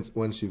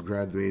once you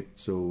graduate,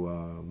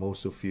 so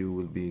most of you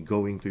will be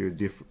going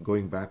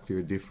back to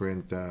your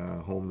different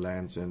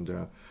homelands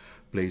and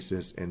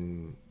places,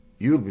 and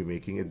you'll be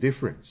making a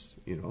difference.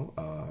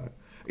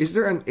 Is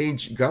there an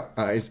age gap?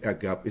 Is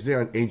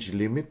there an age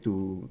limit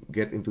to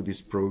get into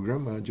this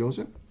program,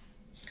 Joseph?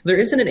 There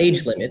isn't an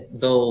age limit,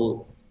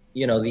 though.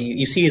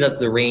 You see that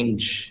the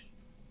range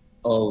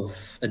of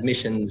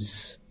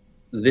admissions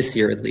this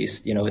year, at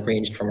least, it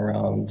ranged from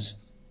around,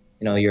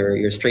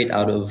 you're straight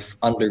out of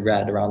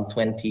undergrad around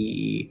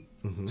 20,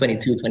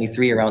 22,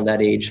 23, around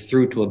that age,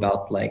 through to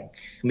about like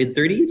mid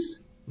 30s.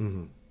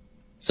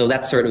 So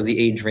that's sort of the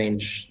age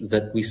range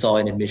that we saw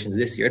in admissions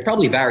this year. It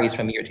probably varies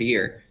from year to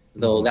year,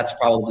 though that's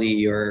probably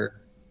your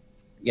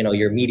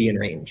median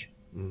range.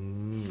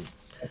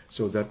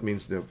 So that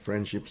means the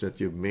friendships that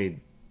you've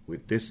made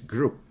with this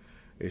group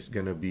is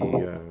going to be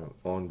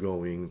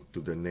ongoing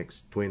to the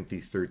next 20,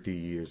 30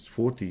 years,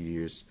 40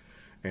 years.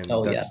 And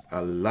that's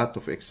a lot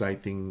of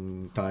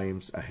exciting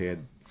times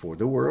ahead for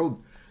the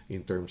world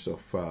in terms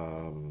of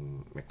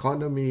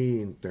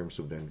economy, in terms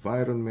of the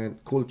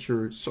environment,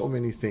 culture, so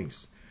many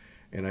things.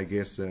 And I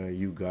guess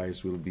you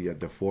guys will be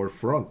at the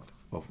forefront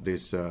of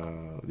this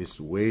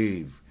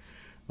wave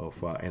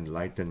of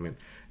enlightenment.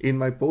 In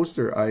my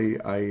poster,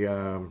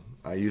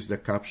 I use the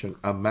caption,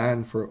 "A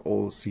man for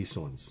all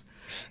seasons."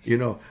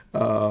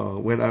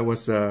 When I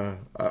was a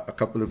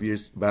couple of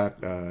years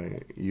back,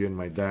 you and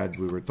my dad,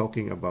 we were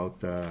talking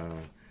about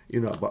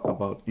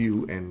about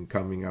you and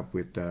coming up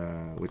with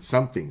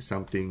something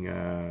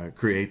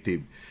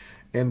creative,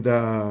 and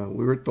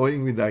we were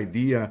toying with the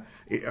idea.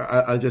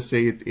 I'll just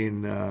say it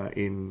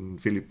in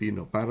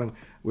Filipino. Parang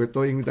we're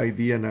toying with the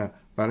idea na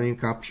parang yung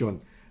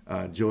caption,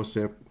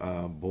 Joseph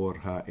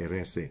Borja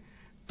Erese.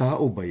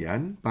 Tao ba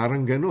yan?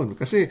 Parang ganun.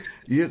 Kasi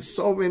you had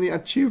so many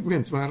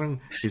achievements. Parang,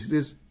 is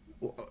this...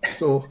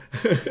 So,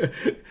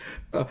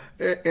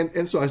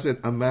 and so I said,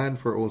 a man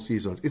for all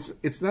seasons.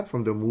 It's not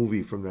from the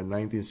movie, from the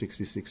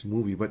 1966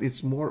 movie, but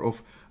it's more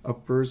of a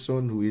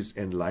person who is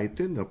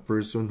enlightened, a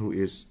person who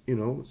is,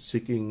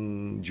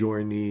 seeking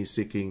journey,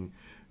 seeking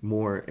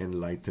more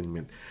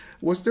enlightenment.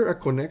 Was there a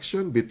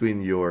connection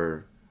between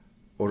the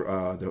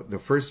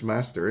first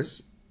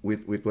masters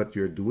with what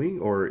you're doing,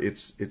 or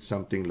it's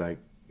something like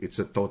it's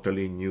a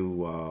totally new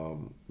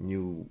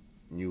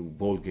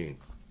ball game?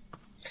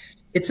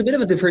 It's a bit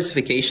of a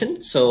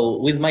diversification. So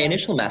with my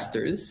initial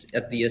masters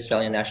at the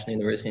Australian National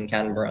University in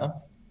Canberra,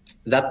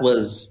 that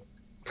was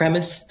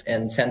premised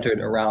and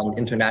centered around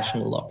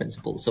international law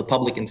principles. So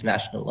public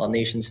international law,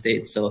 nation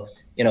states. So,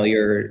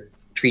 your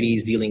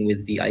treaties dealing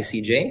with the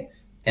ICJ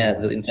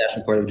and the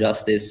International Court of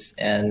Justice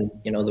and,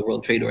 the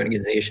World Trade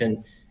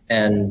Organization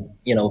and,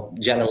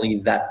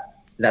 generally that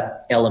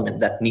element,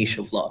 that niche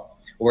of law.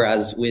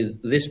 Whereas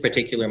with this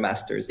particular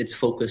master's, it's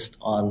focused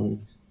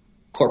on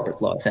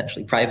corporate law,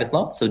 essentially private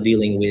law. So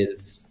dealing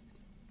with,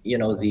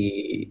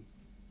 the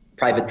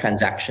private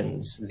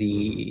transactions,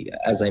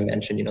 as I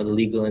mentioned, the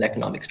legal and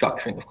economic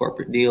structuring of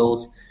corporate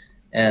deals,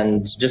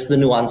 and just the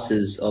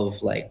nuances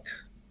of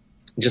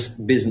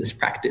just business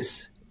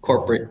practice,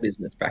 corporate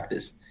business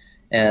practice.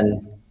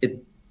 And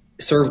it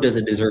served as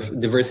a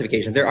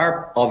diversification. There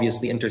are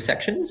obviously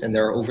intersections and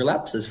there are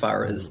overlaps as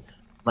far as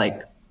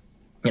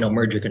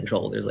merger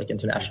control. There's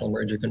international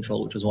merger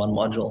control, which was one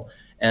module.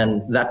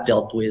 And that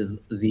dealt with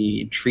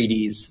the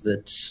treaties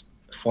that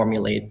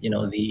formulate,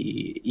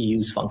 the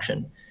EU's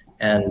function.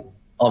 And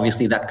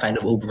obviously that kind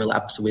of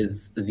overlaps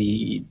with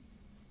the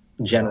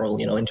general,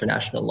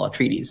 international law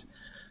treaties.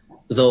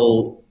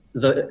 Though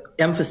the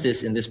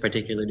emphasis in this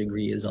particular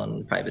degree is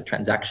on private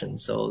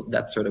transactions. So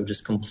that sort of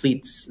just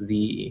completes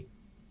the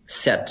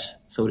set,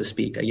 so to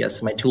speak, I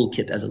guess, my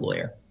toolkit as a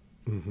lawyer.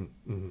 Mm-hmm,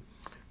 mm-hmm.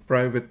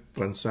 Private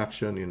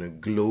transaction in a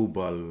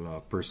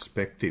global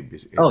perspective.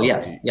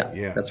 Yes.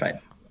 Yeah, that's right.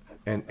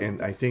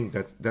 And I think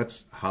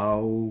that's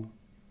how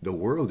the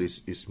world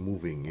is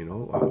moving,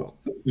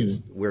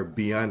 We're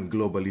beyond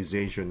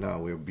globalization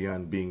now. We're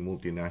beyond being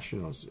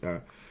multinationals.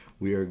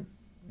 We are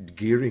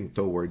gearing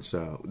towards,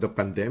 the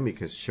pandemic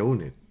has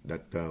shown it,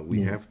 that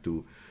we have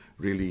to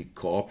really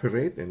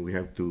cooperate and we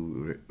have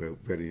to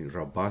very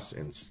robust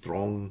and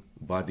strong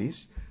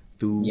bodies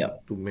to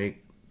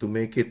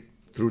make it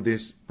through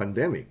this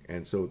pandemic,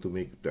 and so to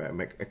make the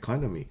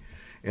economy.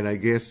 And I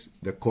guess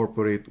the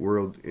corporate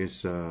world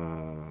is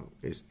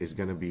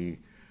going to be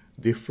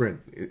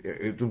different.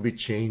 It will be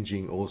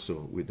changing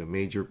also with the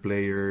major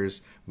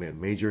players,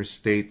 major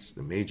states,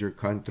 the major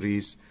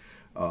countries.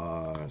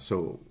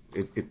 So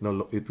it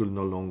will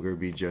no longer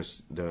be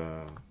just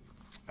the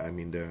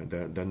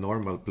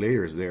normal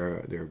players.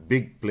 There are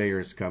big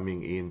players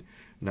coming in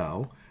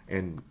now,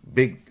 and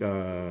big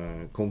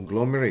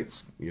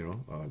conglomerates.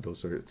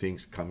 Those are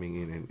things coming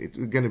in, and it's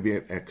going to be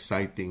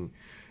exciting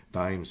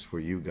times for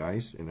you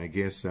guys. And I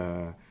guess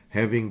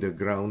having the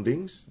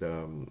groundings,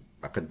 the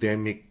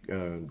academic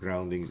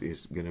groundings,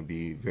 is going to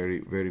be very,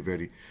 very,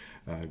 very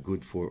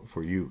good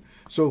for you.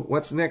 So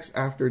what's next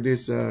after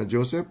this,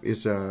 Joseph,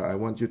 is I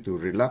want you to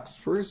relax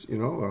first.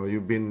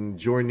 You've been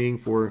joining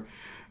for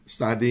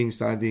studying.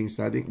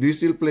 Do you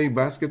still play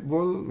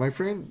basketball, my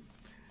friend?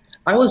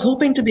 I was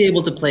hoping to be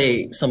able to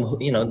play some,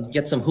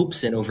 get some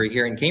hoops in over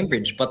here in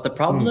Cambridge, but the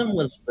problem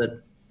was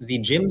that the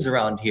gyms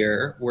around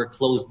here were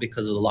closed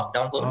because of the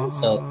lockdown.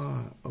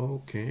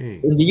 Okay.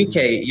 In the UK,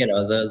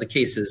 the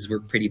cases were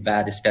pretty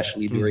bad,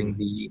 especially during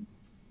the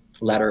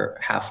latter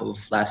half of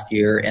last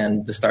year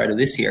and the start of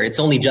this year. It's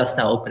only just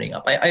now opening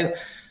up.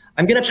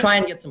 I'm going to try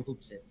and get some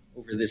hoops in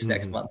over this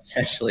next month,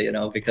 essentially,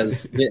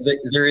 because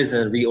there is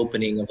a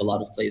reopening of a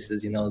lot of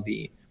places,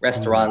 the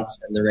restaurants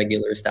and the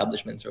regular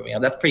establishments are opening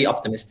up. That's pretty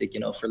optimistic,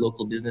 for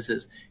local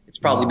businesses. It's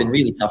probably been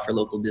really tough for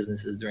local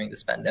businesses during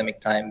this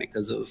pandemic time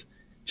because of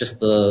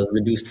just the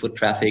reduced foot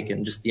traffic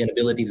and just the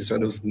inability to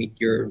sort of meet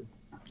your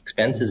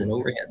expenses and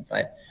overhead,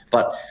 right?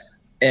 But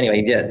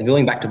anyway,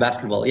 going back to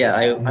basketball,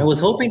 I was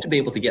hoping to be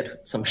able to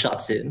get some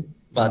shots in,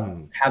 but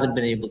haven't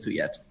been able to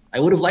yet. I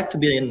would have liked to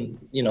be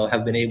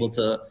have been able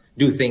to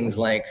do things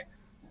like,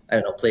 I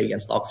don't know, play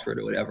against Oxford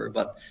or whatever.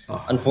 But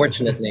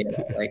unfortunately,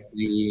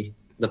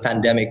 the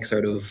pandemic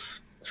sort of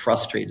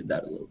frustrated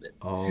that a little bit.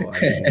 Oh, I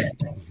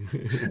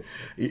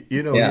see.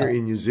 Here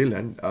in New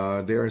Zealand,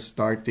 they are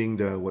starting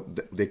what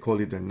they call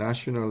it the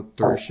National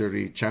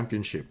Tertiary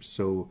Championship.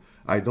 So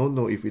I don't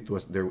know if it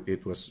was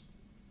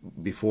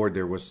before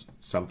there was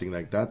something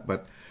like that,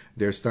 but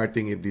they're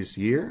starting it this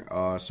year.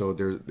 So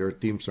there are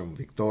teams from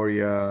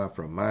Victoria,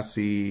 from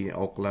Massey,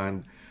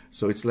 Auckland.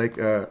 So it's like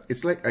a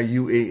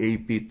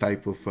UAAP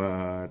type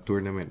of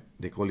tournament.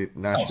 They call it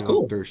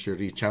National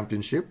Tertiary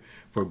Championship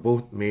for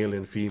both male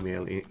and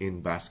female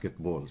in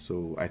basketball.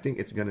 So I think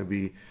it's gonna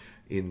be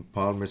in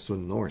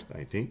Palmerston North.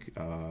 I think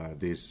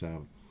this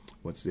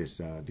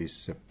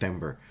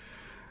September.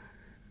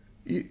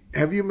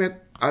 Have you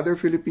met other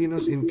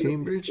Filipinos in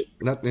Cambridge?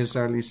 Not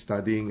necessarily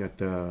studying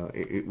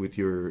with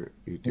your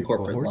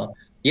cohort?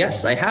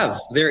 Yes, I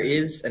have. There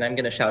is, and I'm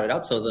going to shout it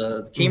out. So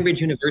the Cambridge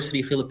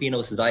University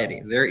Filipino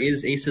Society. There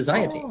is a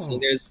society. So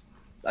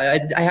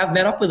I have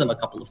met up with them a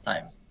couple of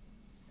times,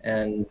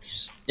 and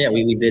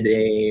we did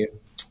a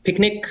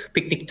picnic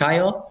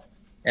tayo,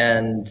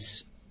 and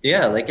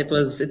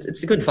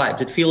it's a good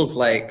vibe. It feels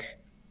like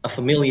a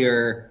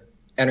familiar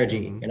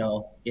energy,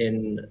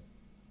 in,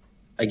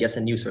 I guess,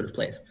 a new sort of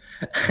place.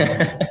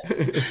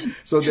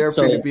 So there are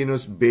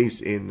Filipinos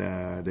based in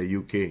the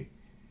UK.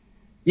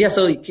 Yeah,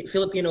 so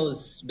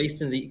Filipinos based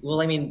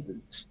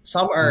in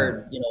some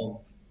are,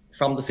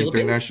 from the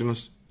Philippines. International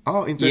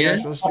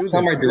students.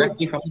 Some are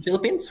directly from the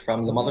Philippines,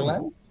 from the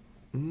motherland.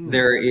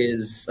 There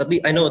is,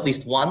 I know at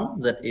least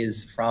one that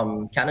is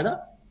from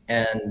Canada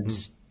and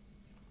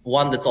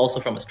one that's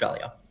also from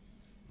Australia.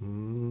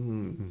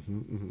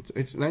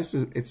 It's nice.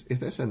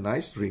 It has a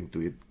nice ring to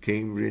it.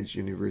 Cambridge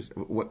University.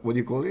 What do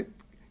you call it?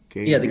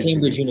 The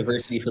Cambridge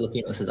University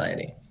Filipino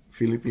Society.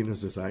 Filipino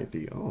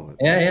Society. Oh.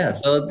 Yeah.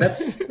 So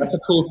that's a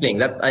cool thing.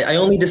 That I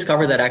only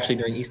discovered that actually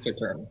during Easter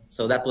term.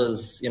 So that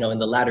was in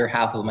the latter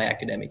half of my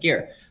academic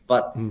year.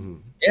 But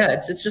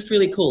it's just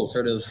really cool,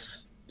 sort of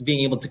being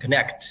able to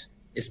connect,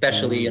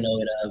 especially in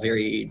a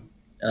very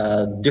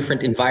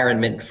different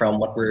environment from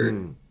what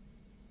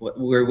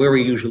where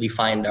we usually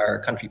find our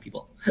country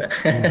people.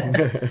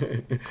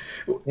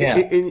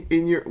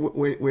 In your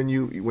when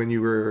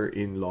you were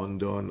in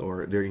London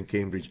or there in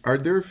Cambridge, are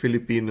there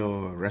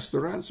Filipino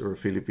restaurants or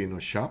Filipino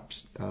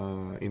shops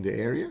in the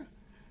area?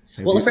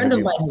 A friend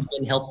of mine has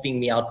been helping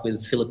me out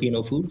with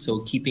Filipino food, so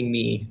keeping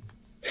me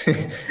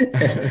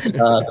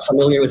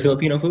familiar with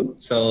Filipino food.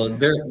 So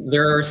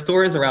there are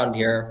stores around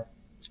here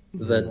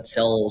that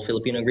sell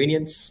Filipino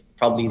ingredients,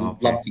 probably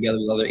lumped together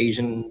with other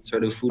Asian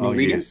sort of food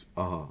ingredients.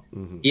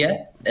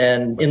 Yes.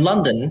 And in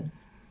London,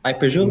 I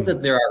presume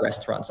that there are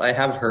restaurants. I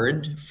have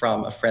heard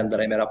from a friend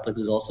that I met up with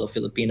who's also a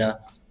Filipina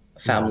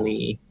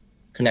family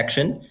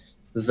connection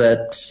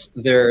that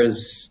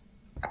there's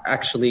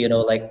actually,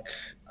 I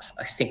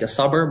think a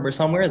suburb or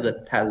somewhere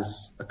that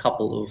has a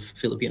couple of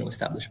Filipino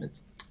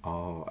establishments.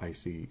 Oh, I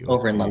see.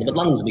 Over in London. But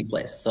London's a big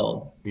place,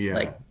 so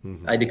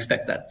I'd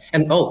expect that.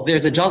 And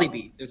there's a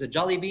Jollibee. There's a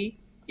Jollibee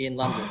in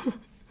London.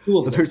 Two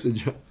of them. There's a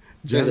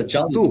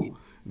Jollibee.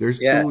 There's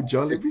two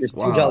Jollibees? There's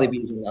two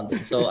Jollibees in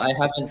London. So I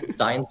haven't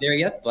dined there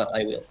yet, but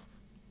I will.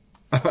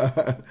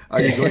 Are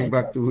you going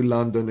back to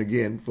London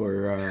again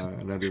for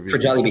another For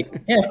visit? Jollibee.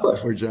 Yeah, of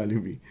course. For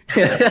Jollibee.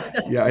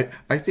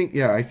 I think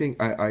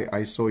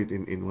I saw it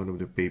in one of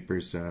the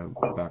papers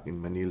back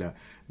in Manila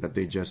that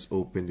they just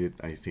opened it.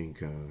 I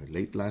think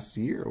late last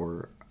year,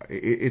 or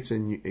it's a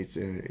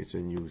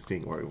new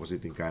thing, or was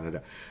it in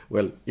Canada?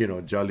 Well,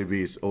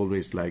 Jollibee is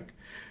always like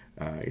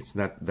it's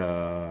not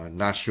the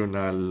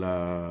national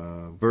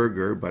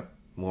burger, but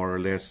more or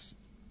less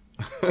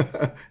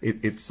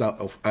it's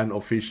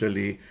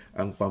unofficially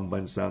ang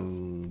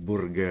pambansang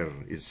burger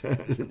is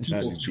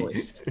People's Jollibee.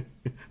 choice.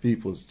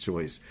 People's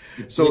choice.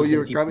 It So lives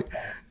in people.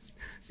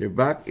 you're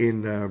back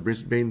in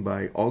Brisbane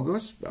by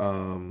August,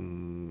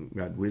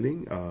 God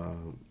willing.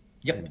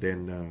 Yep. And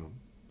then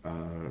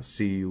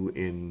see you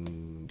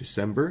in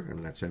December,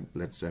 and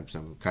let's have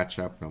some catch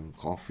up, some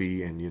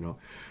coffee, and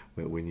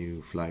when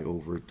you fly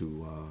over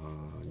to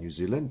New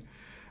Zealand.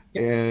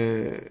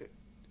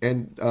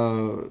 And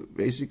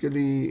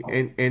basically,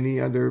 any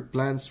other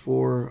plans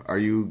for? Are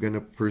you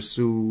gonna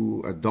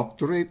pursue a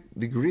doctorate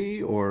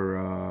degree,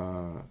 or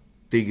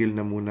tigil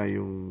na muna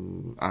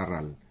yung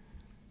aral?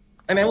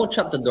 I mean, I won't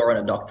shut the door on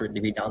a doctorate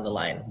degree down the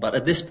line, but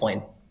at this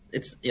point,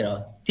 it's,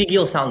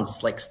 tigil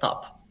sounds like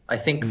stop. I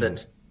think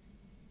that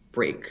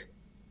break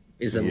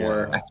is a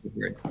more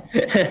accurate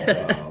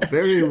word.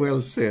 Very well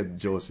said,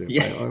 Joseph.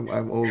 Yeah.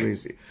 I'm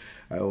always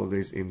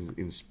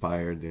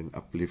inspired and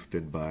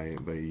uplifted by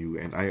you,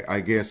 and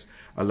I guess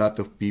a lot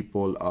of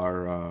people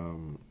are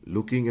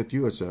looking at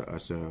you as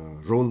a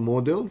role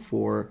model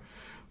for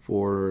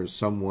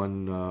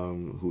someone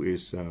who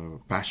is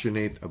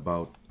passionate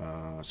about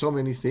so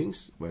many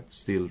things, but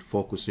still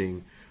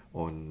focusing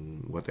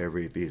on whatever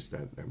it is.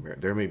 That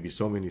there may be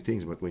so many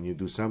things, but when you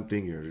do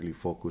something, you're really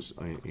focused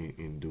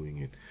in doing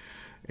it.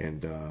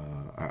 And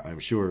I'm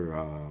sure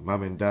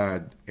mom and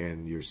dad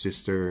and your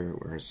sister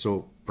are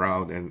so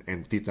proud,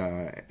 and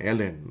Tita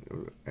Ellen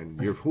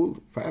and your whole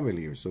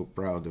family are so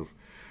proud of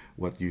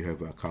what you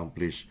have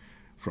accomplished,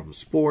 from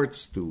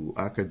sports to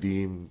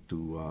academe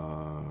to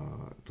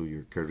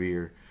your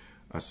career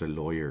as a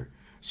lawyer.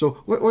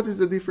 So what is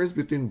the difference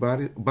between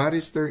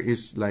barrister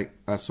is like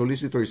a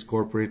solicitor is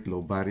corporate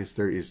law,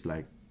 barrister is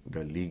like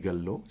the legal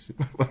law?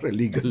 Para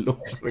legal law,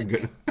 parang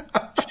ganun.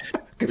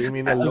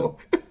 Criminal law.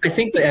 I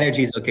think the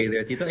energy is okay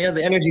there, Tito. Yeah,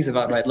 the energy is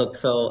about right. Look,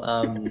 so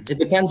it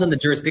depends on the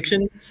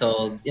jurisdiction.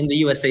 So in the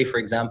USA, for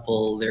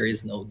example, there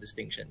is no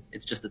distinction.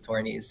 It's just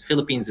attorneys.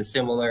 Philippines is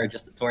similar,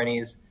 just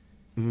attorneys.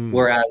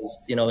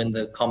 Whereas, in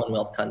the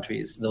Commonwealth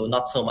countries, though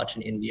not so much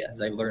in India,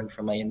 as I've learned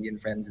from my Indian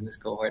friends in this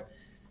cohort,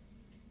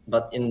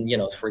 but in,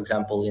 for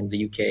example, in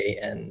the UK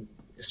and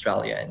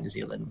Australia and New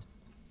Zealand,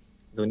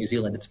 though New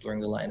Zealand, it's blurring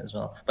the line as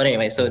well. But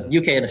anyway, so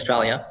UK and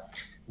Australia,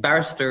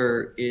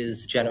 barrister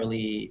is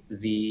generally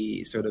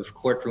the sort of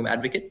courtroom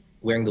advocate,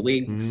 wearing the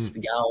wigs,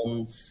 the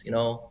gowns,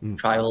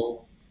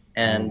 trial.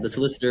 And the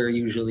solicitor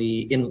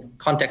usually, in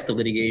context of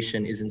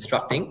litigation, is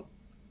instructing.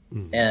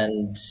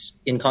 And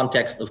in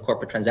context of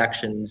corporate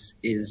transactions,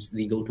 is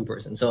the go-to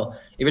person. So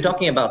if you're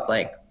talking about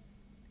like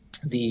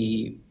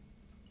the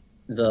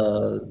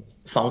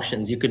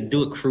functions, you could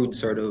do a crude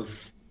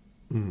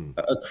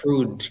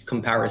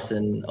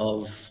comparison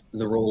of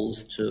the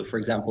roles to, for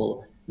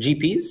example,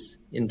 GPs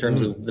in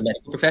terms of the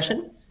medical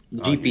profession.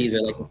 The GPs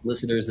are like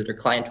solicitors that are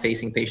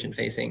client-facing,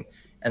 patient-facing.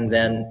 And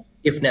then,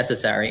 if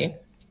necessary,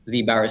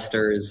 the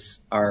barristers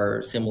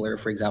are similar,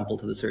 for example,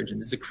 to the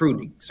surgeons. It's a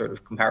crude sort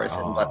of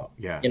comparison, but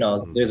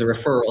there's a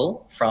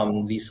referral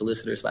from the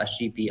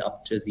solicitor/GP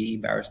up to the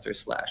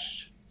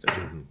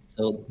barrister/surgeon.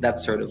 So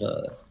that's sort of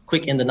a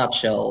quick, in the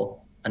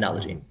nutshell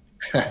analogy.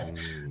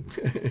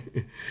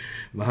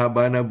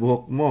 Mahaba na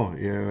buhok mo,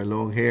 yung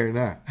long hair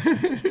na.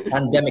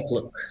 Pandemic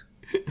look.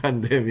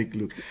 Pandemic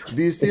look.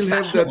 Do you still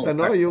have that,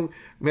 yung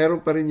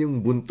meron pa rin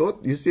yung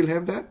buntot? You still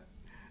have that?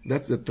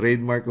 That's the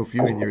trademark of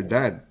you and your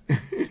dad.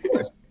 Of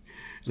course.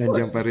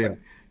 Nandiyan pa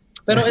rin.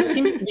 Pero it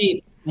seems to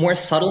be more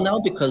subtle now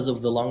because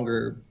of the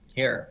longer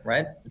hair,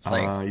 right? It's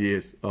like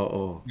yes.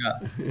 Oh. Yeah.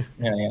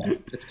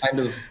 It's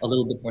kind of a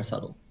little bit more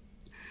subtle.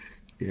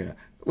 Yeah.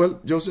 Well,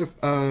 Joseph,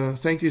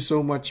 thank you so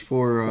much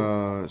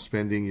for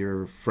spending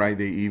your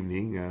Friday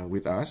evening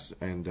with us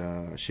and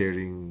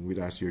sharing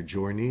with us your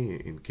journey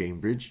in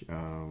Cambridge.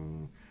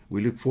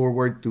 We look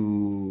forward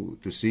to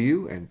see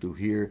you and to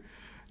hear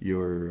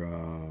your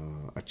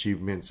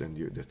achievements and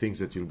the things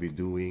that you'll be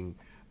doing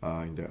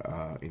in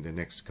the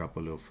next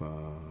couple of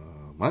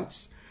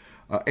months.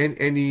 And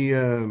any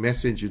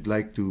message you'd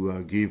like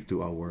to give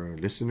to our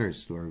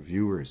listeners, to our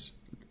viewers,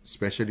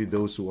 especially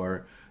those who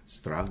are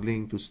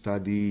struggling to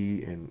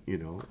study and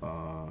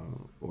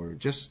or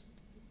just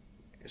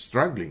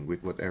struggling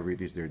with whatever it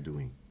is they're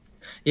doing.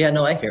 Yeah,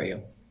 no, I hear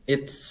you.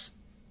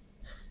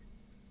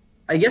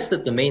 I guess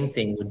that the main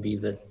thing would be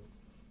that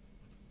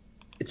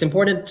it's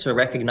important to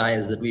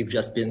recognize that we've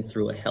just been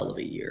through a hell of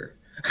a year.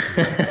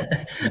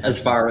 As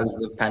far as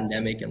the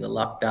pandemic and the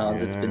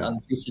lockdowns, it's been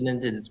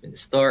unprecedented, it's been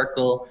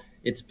historical,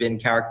 it's been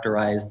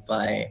characterized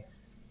by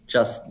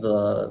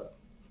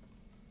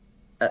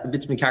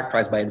it's been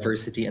characterized by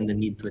adversity and the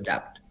need to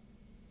adapt.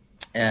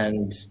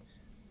 And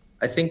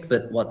I think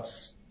that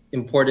what's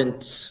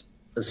important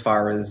as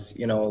far as,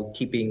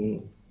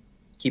 keeping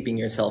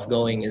yourself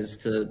going is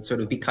to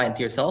sort of be kind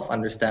to yourself,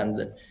 understand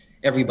that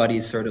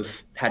everybody's sort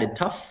of had it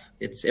tough.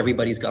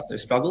 Everybody's got their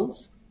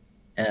struggles.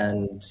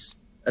 And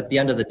at the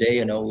end of the day,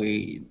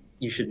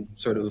 you should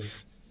sort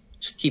of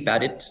just keep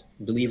at it,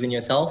 believe in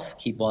yourself,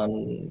 keep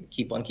on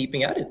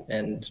keeping at it.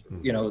 And,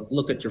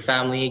 look at your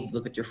family,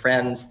 look at your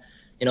friends,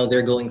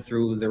 they're going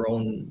through their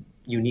own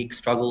unique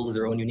struggles,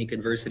 their own unique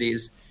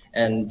adversities.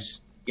 And,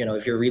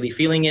 if you're really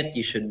feeling it,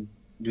 you should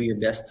do your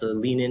best to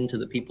lean into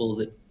the people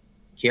that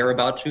care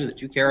about you,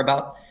 that you care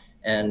about,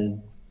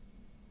 and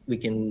we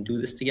can do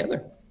this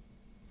together.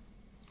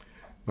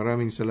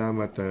 Maraming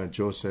salamat,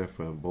 Joseph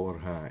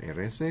Borja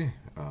Erese,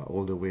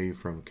 all the way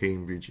from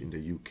Cambridge in the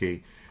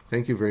UK.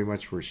 Thank you very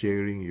much for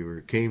sharing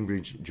your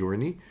Cambridge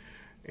journey,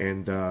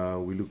 and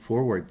we look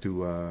forward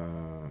to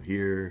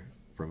hear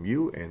from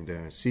you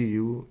and see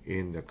you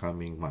in the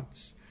coming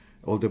months.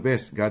 All the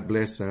best. God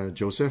bless,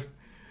 Joseph.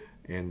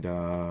 And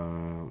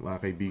mga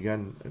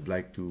kaibigan, I'd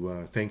like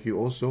to thank you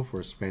also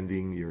for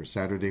spending your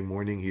Saturday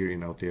morning here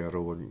in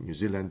Aotearoa, New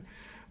Zealand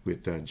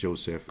with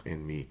Joseph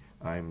and me.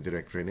 I'm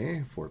Direk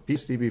Rene for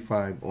Peace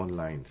TV5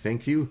 Online.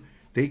 Thank you,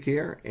 take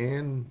care,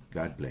 and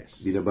God bless.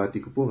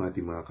 Binabati ko po ang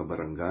ating mga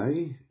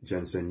kabarangay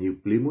dyan sa New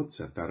Plymouth,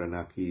 sa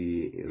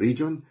Taranaki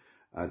Region,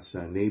 at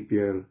sa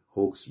Napier,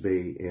 Hawke's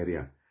Bay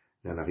area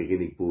na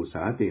nakikinig po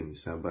sa atin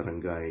sa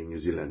Barangay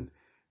New Zealand.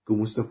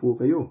 Kumusta po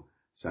kayo?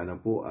 Sana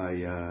po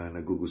ay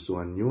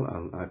nagugustuhan nyo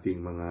ang ating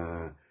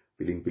mga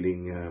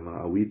piling-piling mga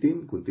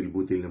awitin,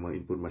 kuntil-butil na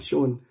mga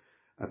impormasyon,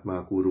 at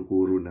mga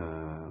kuro-kuro na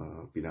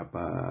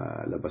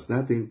pinapalabas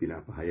natin,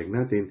 pinapahayag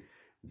natin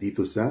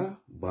dito sa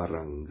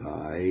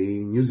Barangay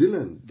New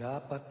Zealand.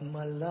 Dapat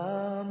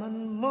malaman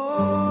mo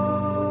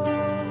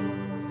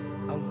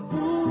ang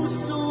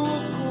puso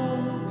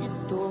kong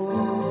ito,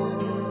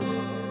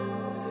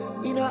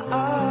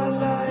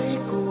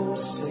 inaalay ko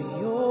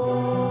sa'yo,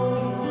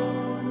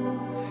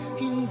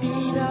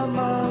 hindi na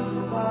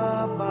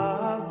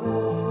magbabago.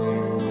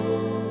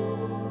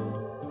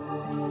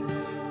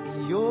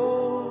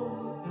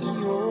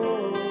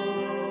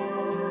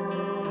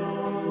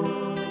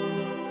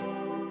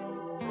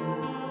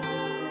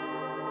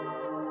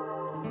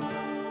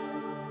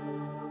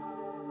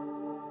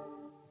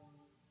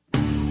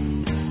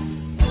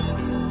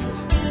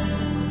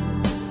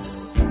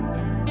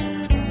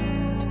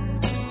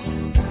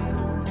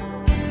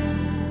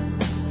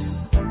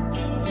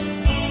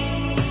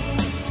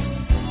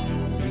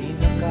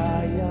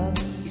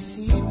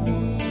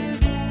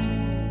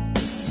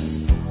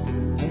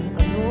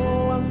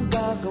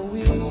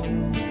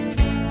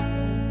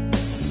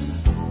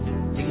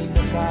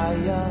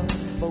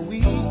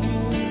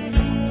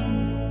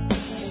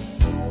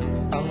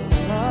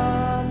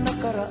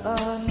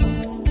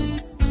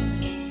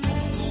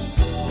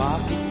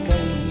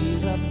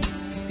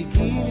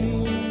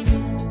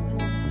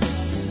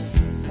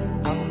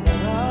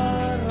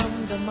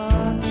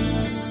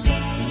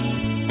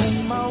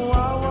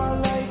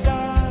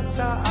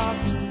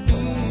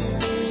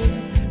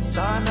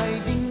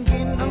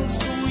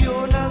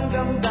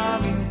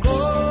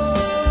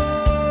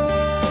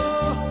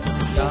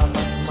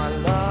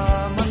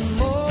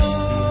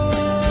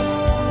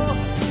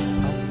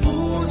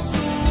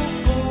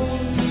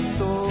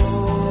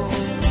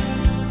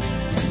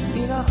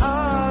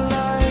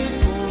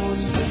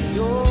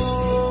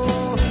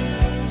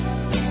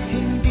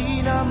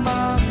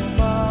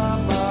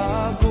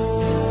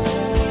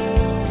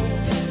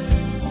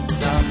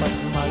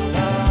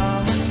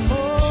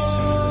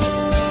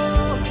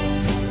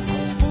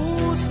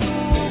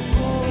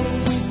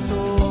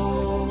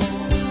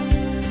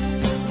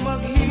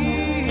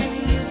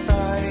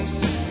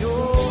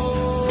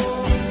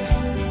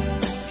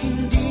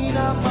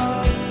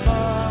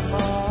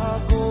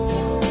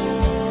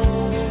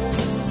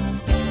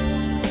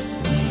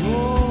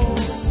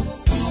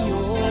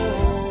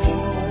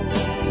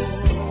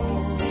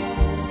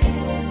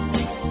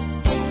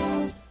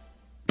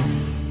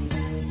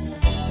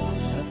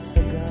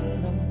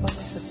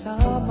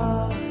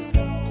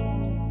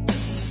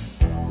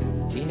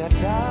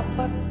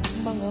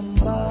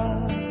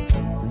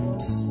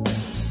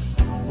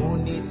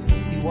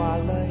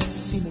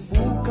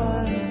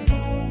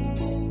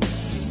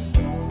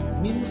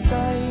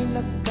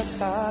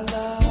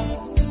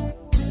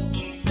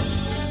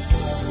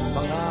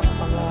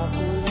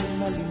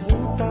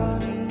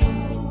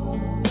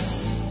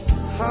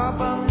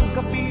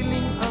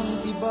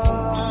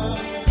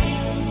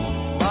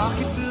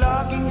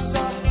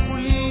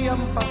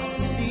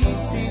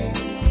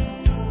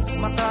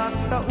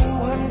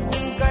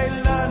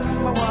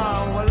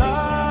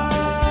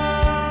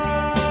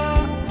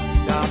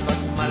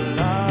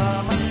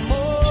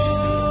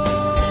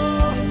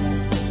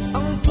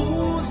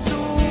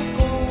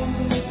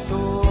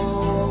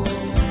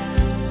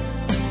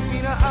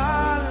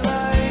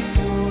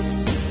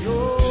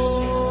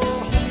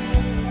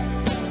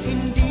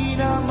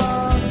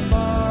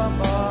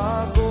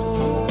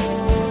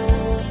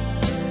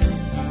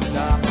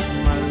 Dapat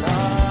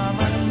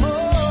malaman mo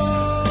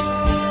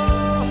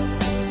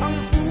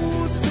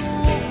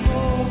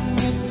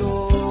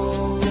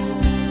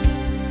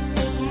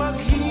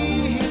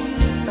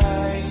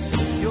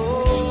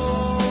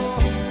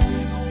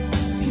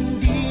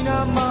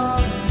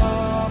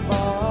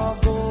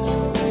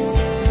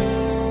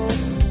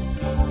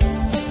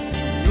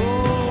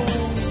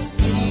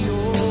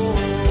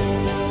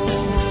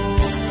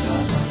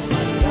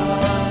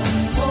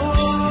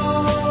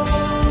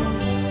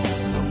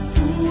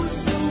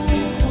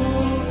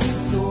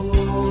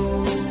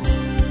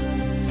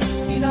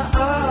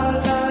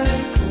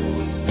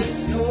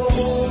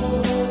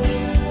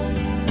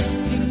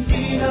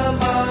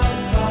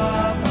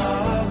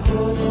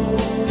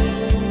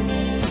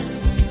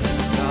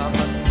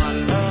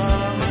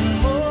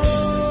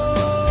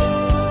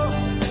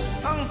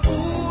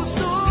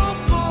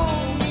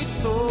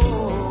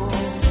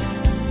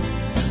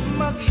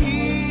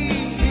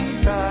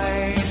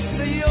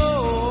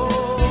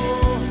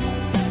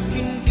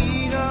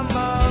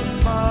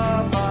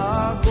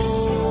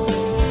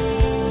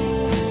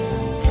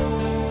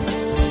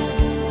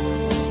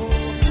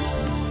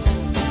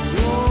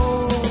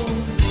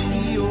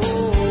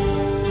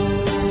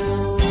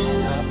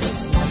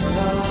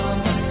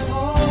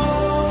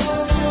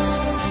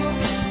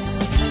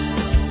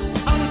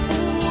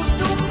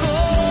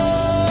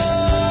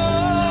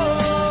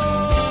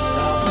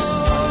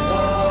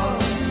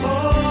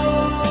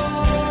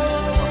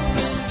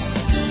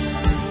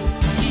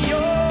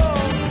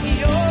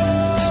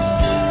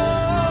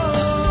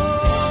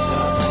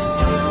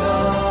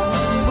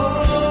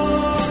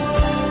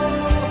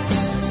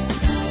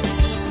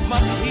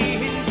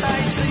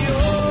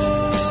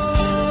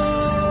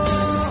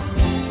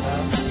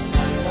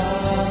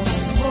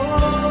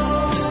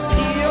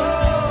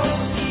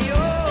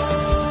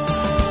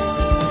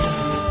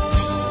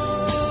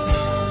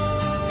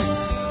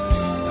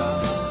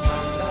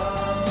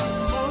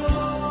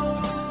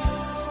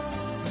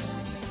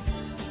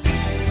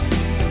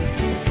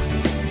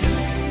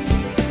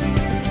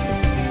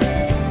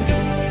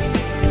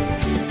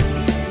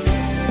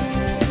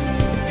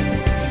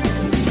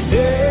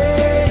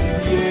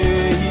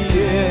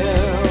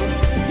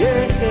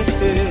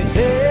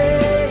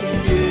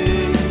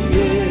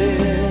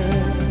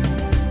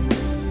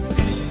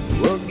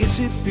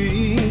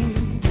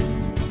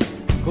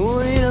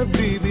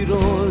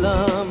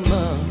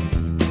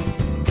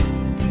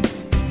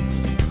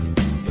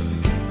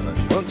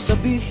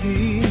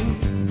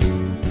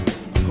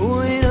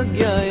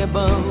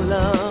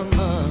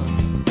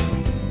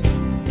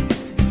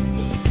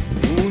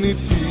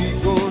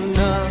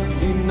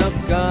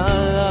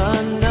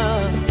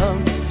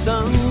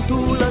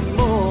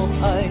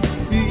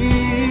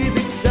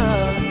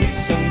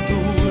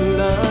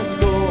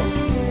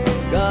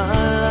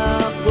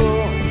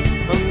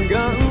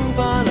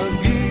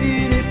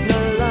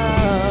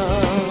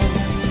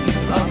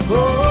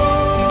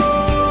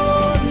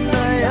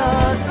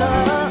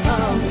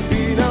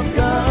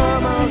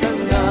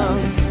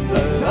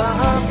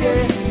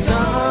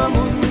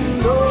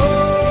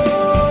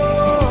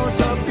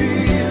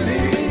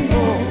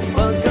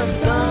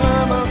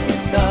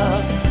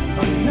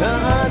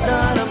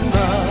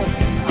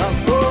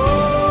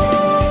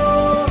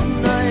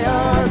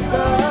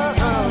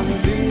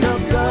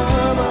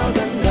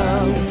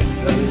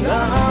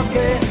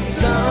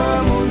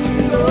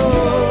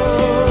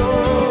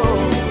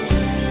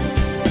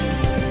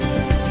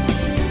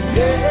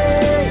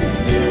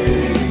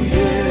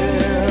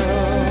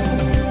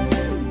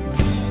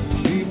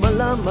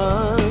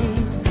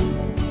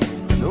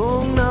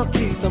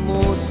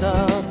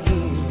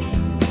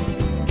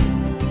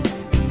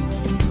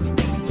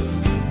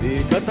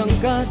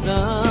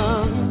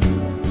katangkadang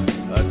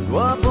at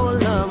gwapo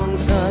lamang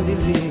sa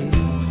dilim.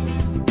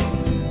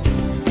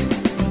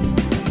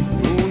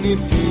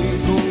 Ngunit di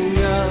ko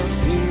nga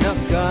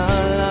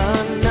pinakala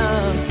na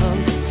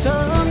ang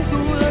isang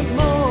tulad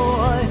mo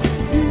ay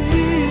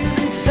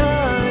hilig sa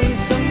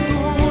isang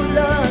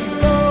tulad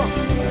ko.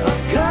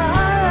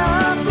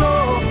 Akala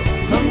ko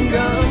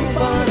hanggang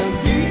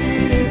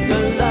panaginip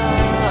ka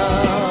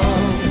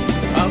lang.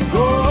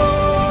 Ako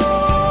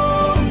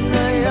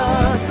na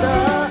yata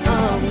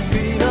ang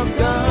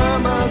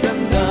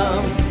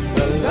pinakamagandang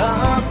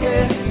lalaki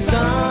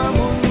sa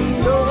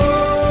mundo.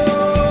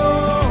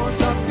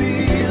 Sa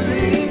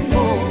piling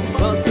mo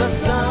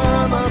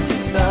pagkasama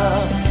kita,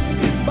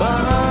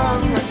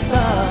 ibang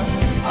hasta.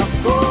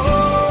 Ako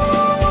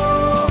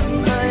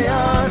na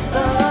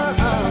yata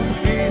ang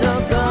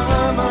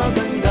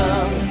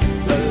pinakamagandang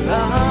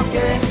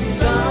lalaki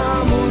sa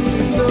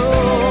mundo.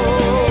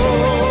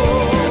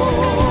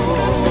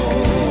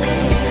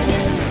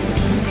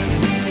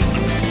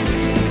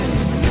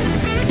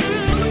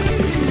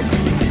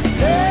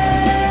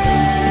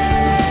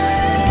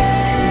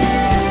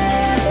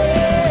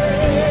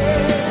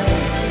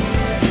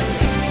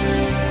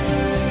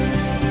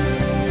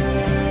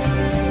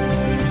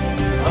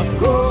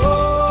 Ako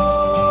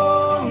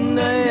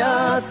na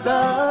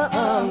yata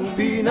ang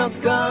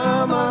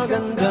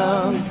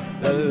pinakamagandang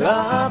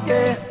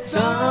lalaki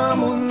sa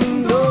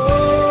mundo.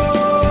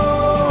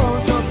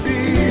 Sa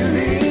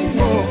piling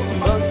mo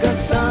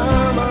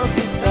pagkasama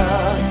kita,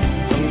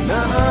 ang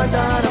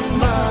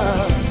nadarama.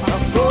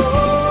 Ako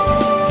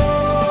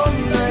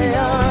na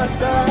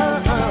yata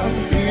ang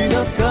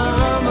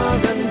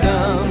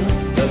pinakamagandang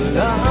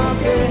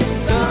lalaki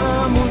sa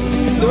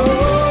mundo.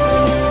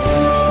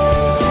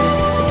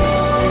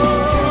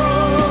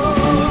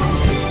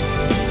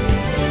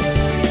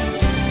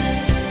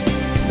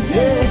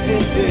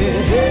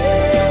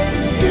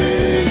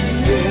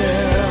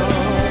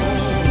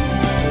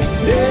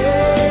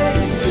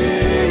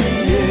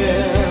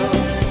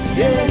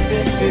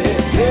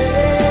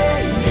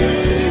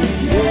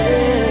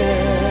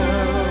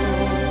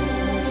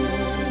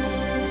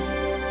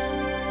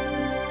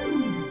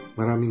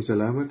 Maraming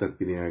salamat at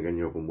pinayagan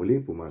niyo ako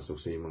muli pumasok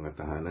sa inyong mga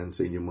tahanan,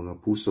 sa inyong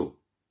mga puso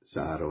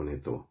sa araw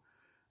nito.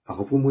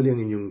 Ako po muli ang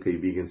inyong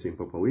kaibigan sa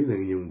Impapawid, ang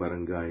inyong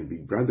barangay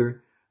Big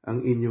Brother,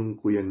 ang inyong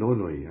Kuya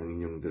Nonoy, ang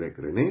inyong Direk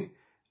Rene,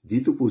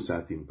 dito po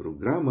sa ating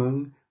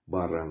programang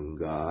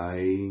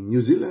Barangay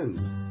New Zealand.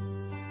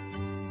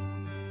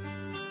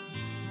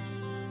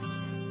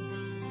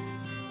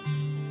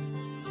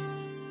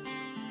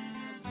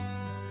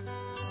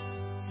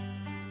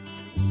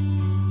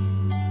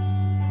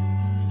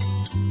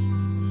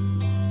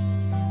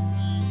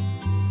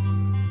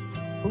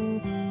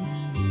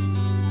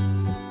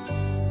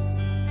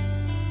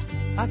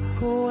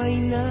 Ako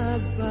ay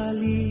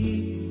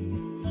nagbalik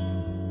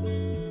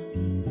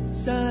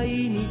sa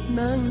init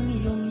ng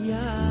iyong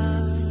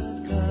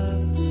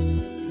yakap,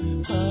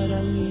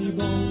 parang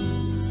ibang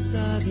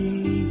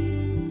sabi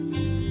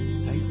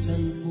sa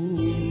isang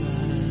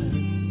pugat.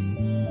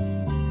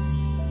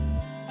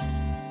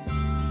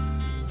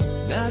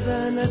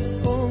 Nadanas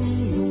kong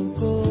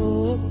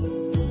lungkot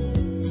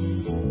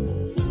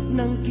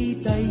nang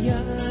kita'y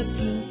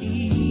aking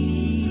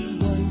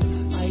iwan,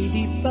 ay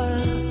di pa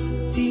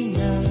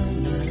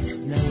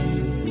tinanas ng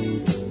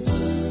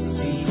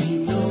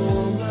sino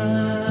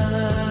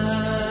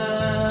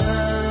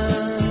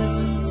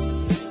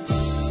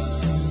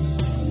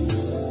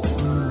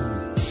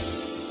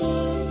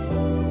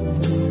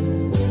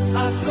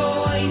ako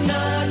ay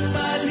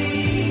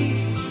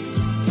nagbalik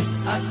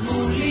at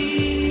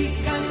muli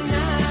kang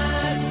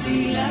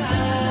nasilayan.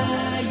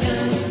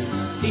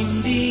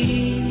 Hindi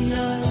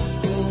na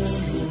ako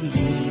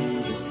muli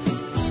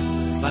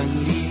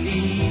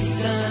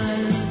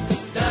panlilisan,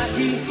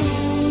 dahil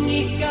kung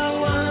ikaw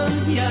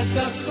ang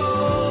yakap ko,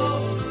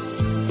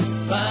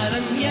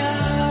 parang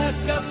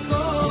yakap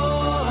ko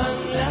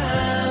ang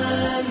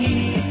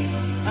langit,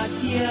 at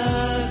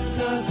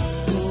yakap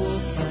ko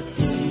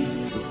pati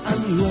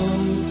ang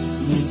iyong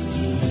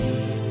ngiti.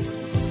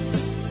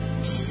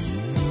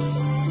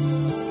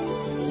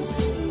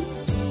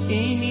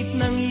 Init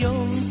ng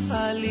iyong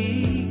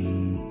halik,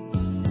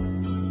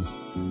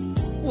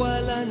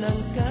 wala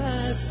nang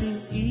kasing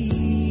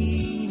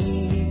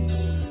init,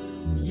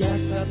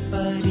 yakap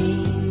pa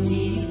rin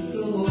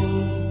ito,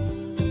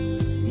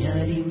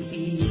 nyaring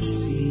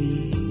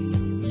isip.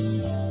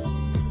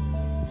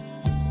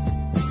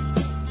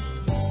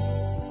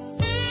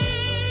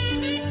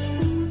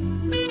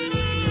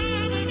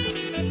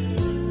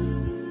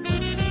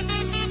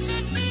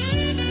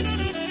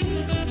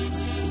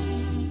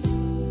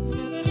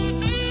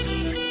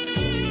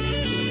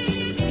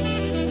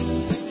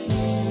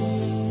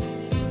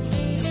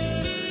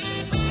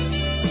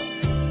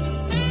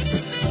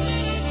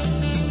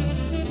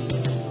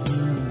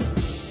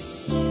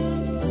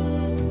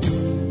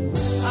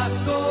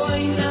 Ako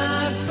ay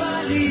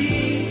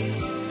nagbalik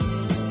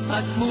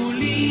at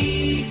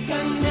muli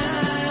kang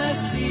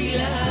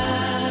nasilayan.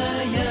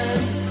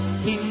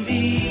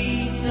 Hindi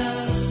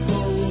na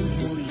ako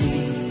muli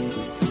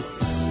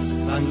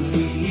ang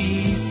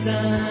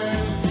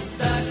lilisan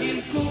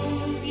dahil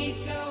kung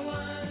ikaw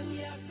ang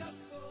yakap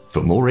ko.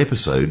 For more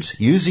episodes,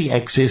 use the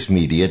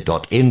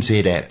accessmedia.nz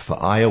app for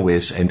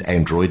iOS and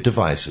Android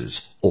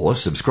devices, or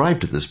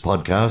subscribe to this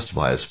podcast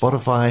via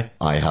Spotify,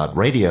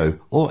 iHeartRadio,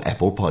 or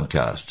Apple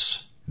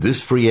Podcasts.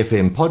 This Free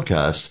FM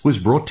podcast was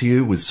brought to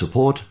you with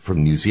support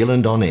from New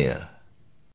Zealand On Air.